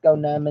mouth go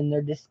numb and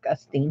they're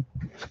disgusting.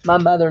 My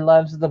mother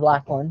loves the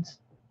black ones.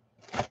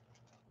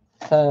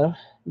 So,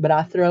 but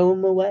I throw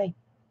them away.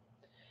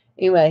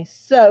 Anyway,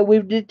 so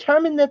we've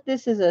determined that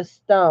this is a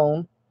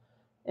stone,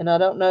 and I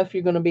don't know if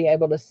you're going to be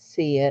able to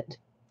see it,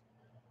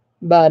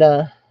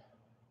 but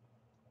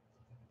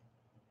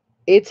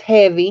it's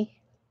heavy.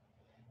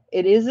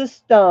 It is a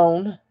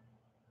stone.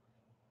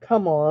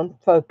 Come on,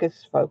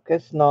 focus,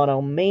 focus, not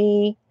on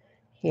me.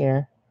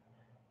 Here,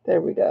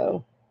 there we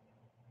go.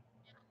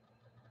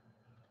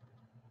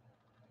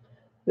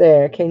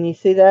 There, can you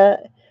see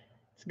that?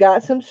 It's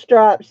got some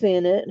stripes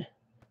in it,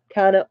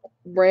 kind of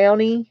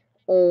browny,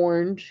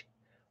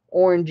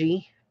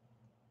 orangey.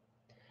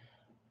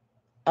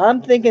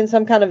 I'm thinking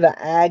some kind of an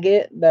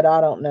agate, but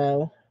I don't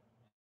know.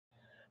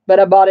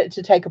 But I bought it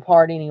to take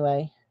apart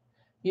anyway.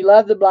 You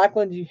love the black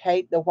ones, you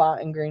hate the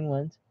white and green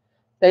ones.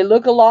 They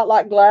look a lot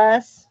like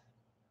glass.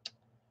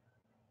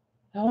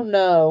 I don't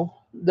know.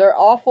 They're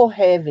awful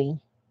heavy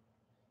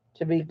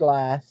to be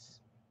glass,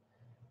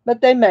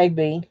 but they may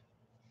be.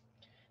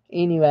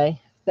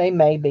 Anyway, they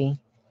may be.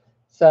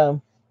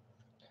 So,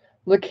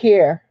 look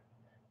here.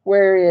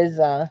 Where is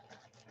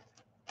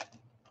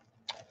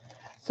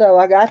So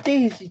I got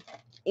these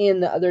in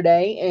the other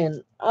day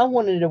and I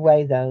wanted to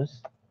weigh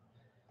those.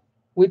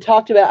 We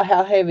talked about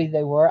how heavy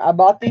they were. I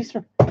bought these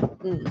from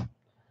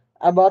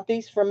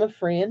a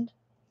friend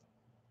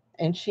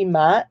and she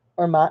might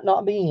or might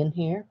not be in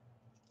here.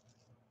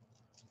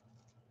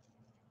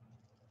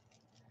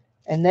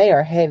 And they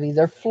are heavy.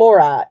 They're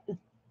fluorite.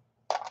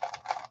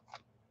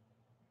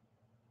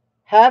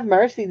 Have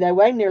mercy, they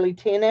weigh nearly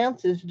 10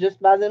 ounces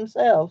just by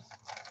themselves.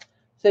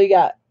 So you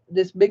got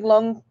this big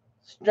long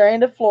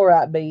strand of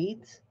fluorite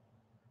beads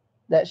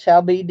that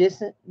shall be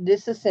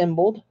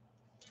disassembled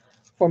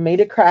for me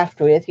to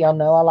craft with. Y'all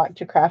know I like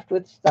to craft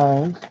with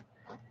stones.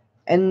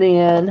 And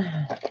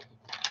then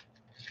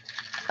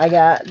I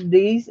got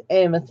these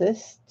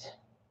amethysts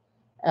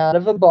out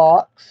of a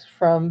box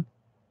from,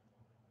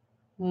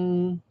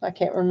 I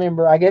can't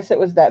remember. I guess it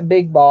was that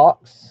big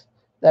box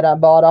that I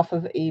bought off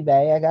of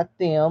eBay. I got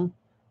them.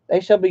 They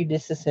shall be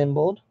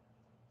disassembled.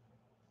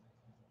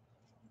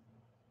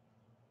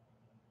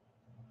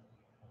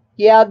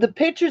 Yeah, the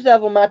pictures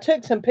of them, I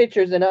took some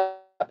pictures and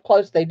up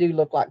close they do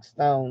look like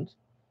stones.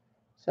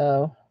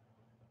 So,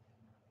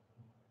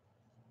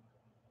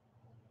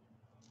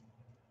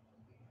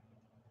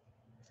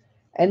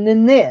 and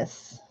then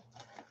this.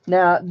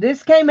 Now,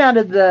 this came out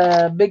of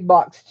the big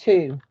box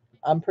too,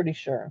 I'm pretty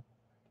sure.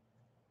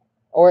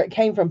 Or it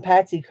came from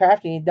Patsy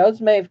Crafty. Those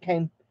may have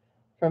came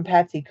from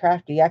Patsy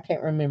Crafty. I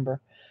can't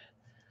remember.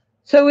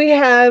 So we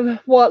have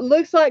what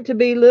looks like to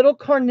be little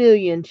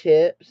carnelian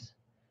chips.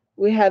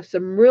 We have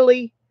some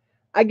really,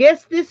 I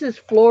guess this is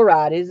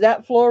fluorite. Is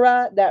that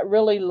fluorite? That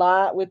really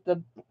light with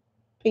the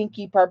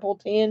pinky purple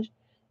tinge?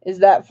 Is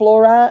that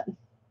fluorite?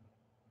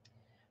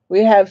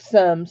 We have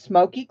some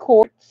smoky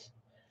quartz.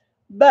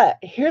 But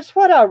here's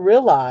what I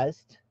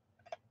realized.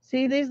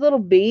 See these little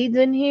beads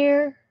in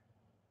here?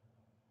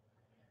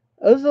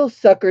 Those little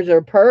suckers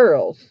are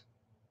pearls.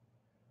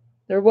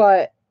 They're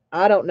what,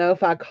 I don't know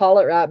if I call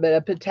it right, but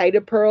a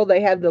potato pearl.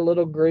 They have the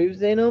little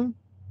grooves in them.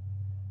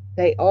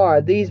 They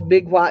are. These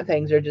big white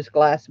things are just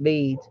glass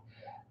beads.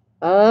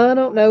 I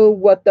don't know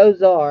what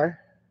those are.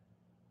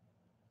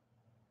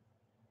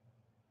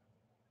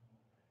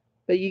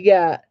 But you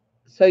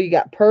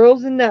got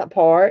pearls in that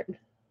part.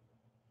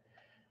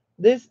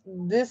 This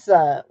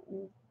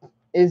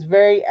is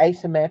very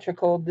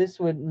asymmetrical. This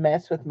would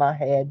mess with my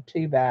head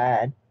too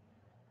bad.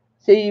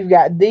 See, you've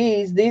got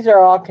these. These are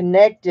all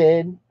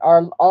connected,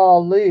 are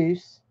all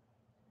loose.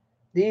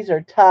 These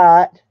are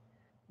tight.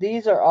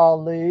 These are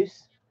all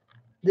loose.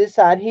 This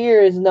side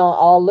here is not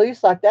all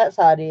loose like that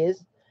side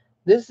is.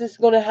 This is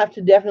going to have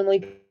to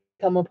definitely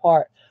come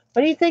apart.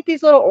 What do you think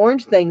these little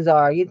orange things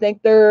are? You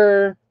think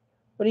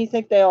what do you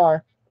think they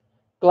are?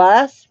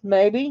 Glass?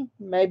 Maybe?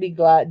 Maybe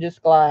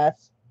just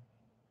glass.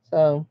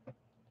 So,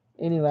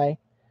 anyway,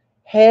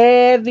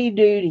 heavy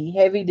duty,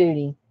 heavy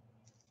duty.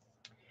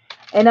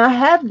 And I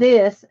had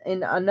this,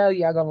 and I know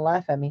y'all gonna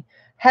laugh at me.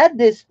 Had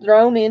this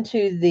thrown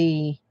into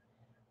the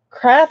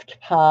craft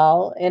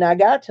pile, and I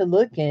got to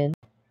looking,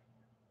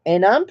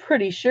 and I'm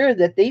pretty sure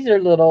that these are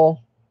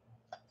little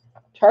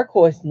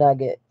turquoise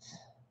nuggets.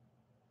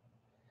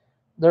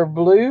 They're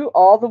blue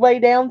all the way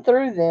down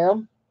through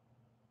them.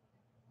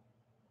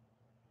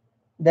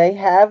 They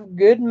have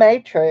good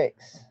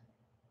matrix.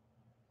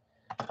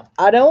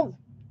 I don't.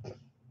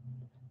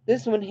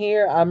 This one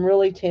here, I'm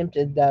really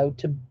tempted though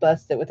to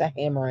bust it with a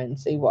hammer and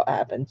see what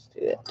happens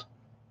to it.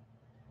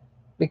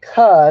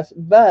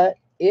 But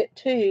it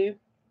too.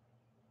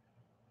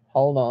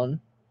 Hold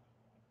on.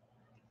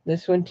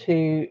 This one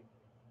too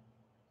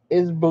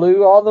is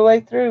blue all the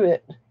way through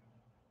it.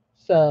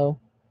 So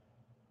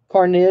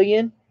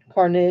carnelian,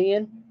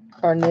 carnelian,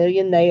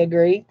 carnelian. They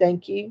agree.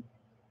 Thank you.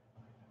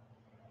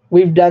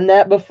 We've done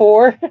that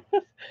before.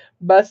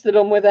 Busted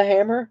them with a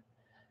hammer.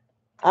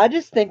 I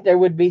just think there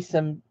would be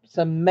some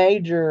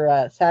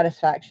major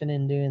satisfaction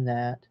in doing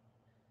that.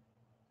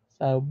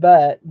 So,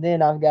 but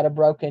then I've got a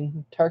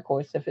broken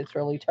turquoise if it's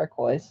really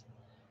turquoise,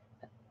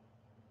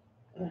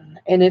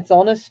 and it's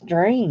on a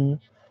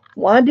string.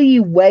 Why do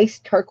you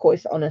waste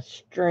turquoise on a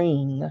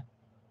string?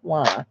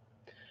 Why?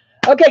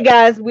 Okay,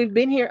 guys, we've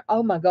been here.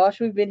 Oh my gosh,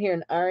 we've been here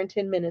an hour and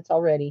 10 minutes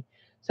already.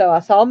 So I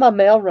saw my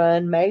mail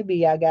run.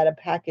 Maybe I got a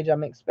package.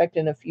 I'm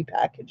expecting a few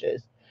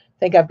packages. I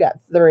think I've got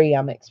three.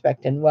 I'm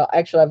expecting. Well,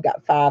 actually, I've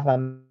got five.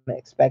 I'm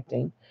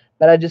expecting,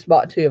 but I just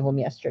bought two of them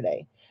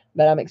yesterday.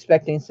 But I'm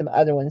expecting some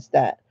other ones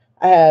that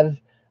I have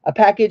a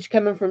package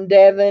coming from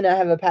Devin. I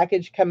have a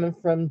package coming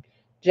from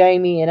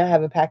Jamie, and I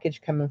have a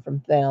package coming from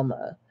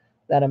Thelma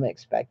that I'm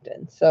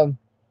expecting. So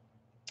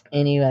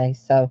anyway,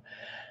 so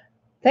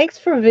thanks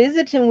for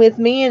visiting with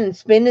me and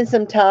spending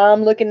some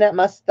time looking at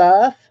my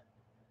stuff.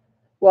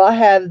 Well, I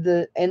have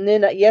and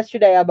then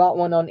yesterday I bought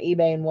one on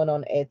eBay and one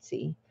on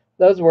Etsy.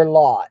 Those were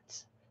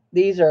lots.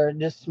 These are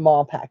just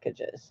small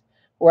packages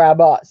where I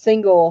bought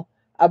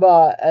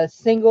a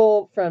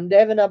single from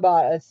Devin. I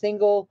bought a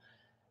single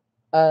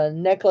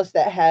necklace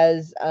that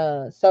has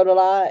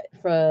sodalite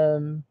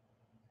from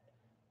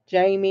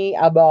Jamie.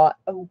 I bought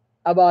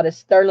a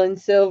sterling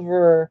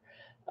silver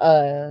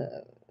uh,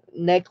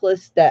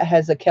 necklace that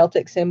has a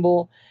Celtic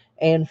symbol.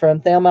 And from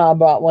Thelma, I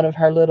bought one of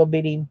her little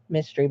bitty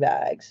mystery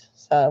bags.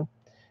 So,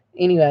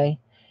 anyway,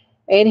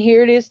 and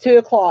here it is 2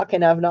 o'clock,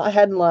 and I've not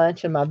had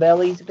lunch, and my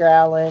belly's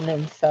growling.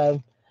 And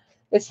so,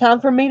 it's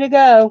time for me to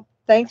go.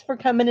 Thanks for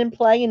coming and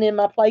playing in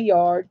my play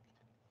yard.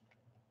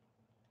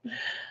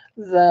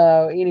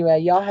 So, anyway,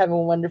 y'all have a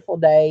wonderful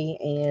day.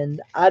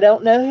 And I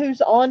don't know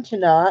who's on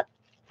tonight.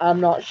 I'm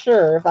not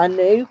sure. If I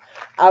knew,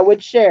 I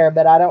would share,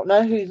 but I don't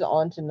know who's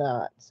on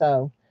tonight.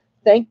 So,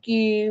 thank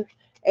you.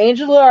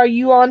 Angela, are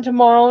you on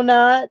tomorrow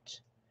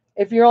night?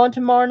 If you're on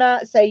tomorrow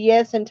night, say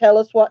yes and tell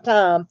us what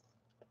time.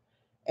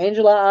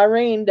 Angela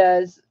Irene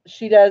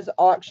she does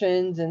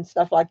auctions and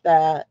stuff like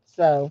that.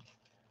 So,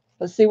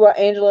 let's see what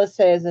Angela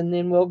says and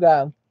then we'll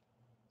go.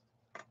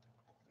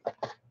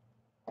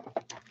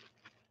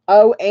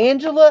 Oh,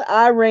 Angela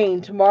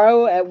Irene,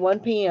 tomorrow at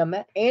 1 p.m.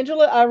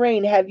 Angela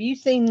Irene, have you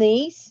seen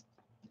these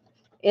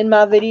in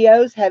my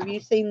videos? Have you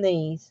seen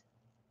these?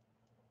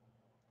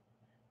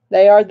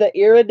 They are the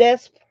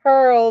iridescent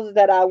pearls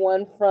that I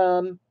won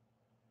from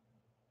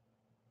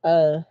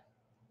uh,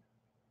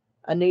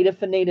 Anita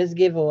Fanita's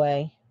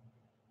giveaway.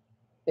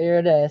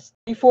 Iridescent.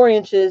 34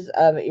 inches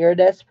of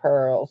iridescent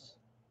pearls.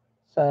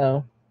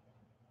 So,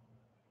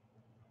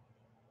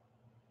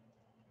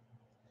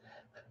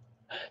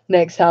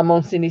 next time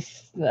on Cindy.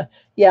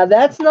 Yeah,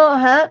 that's not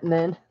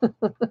happening.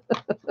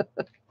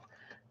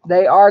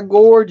 They are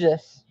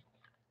gorgeous.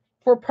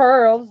 For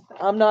pearls,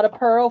 I'm not a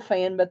pearl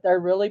fan, but they're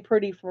really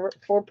pretty for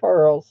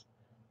pearls.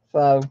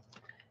 So,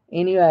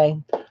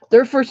 anyway,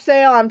 they're for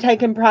sale. I'm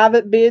taking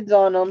private bids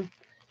on them.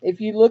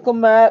 If you look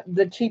them up,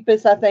 the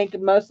cheapest, I think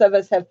most of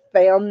us have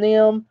found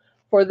them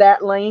for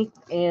that length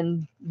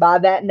and by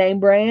that name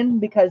brand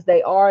because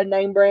they are a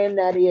name brand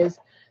that is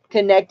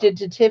connected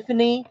to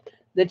Tiffany.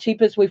 The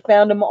cheapest we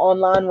found them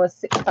online was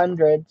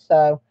 600.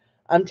 So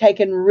I'm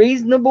taking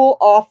reasonable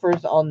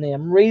offers on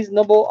them.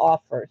 Reasonable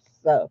offers.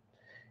 So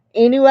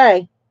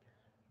anyway,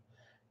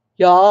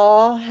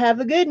 y'all have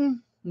a good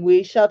one.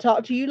 We shall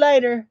talk to you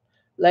later.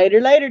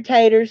 Later,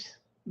 taters.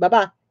 Bye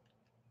bye.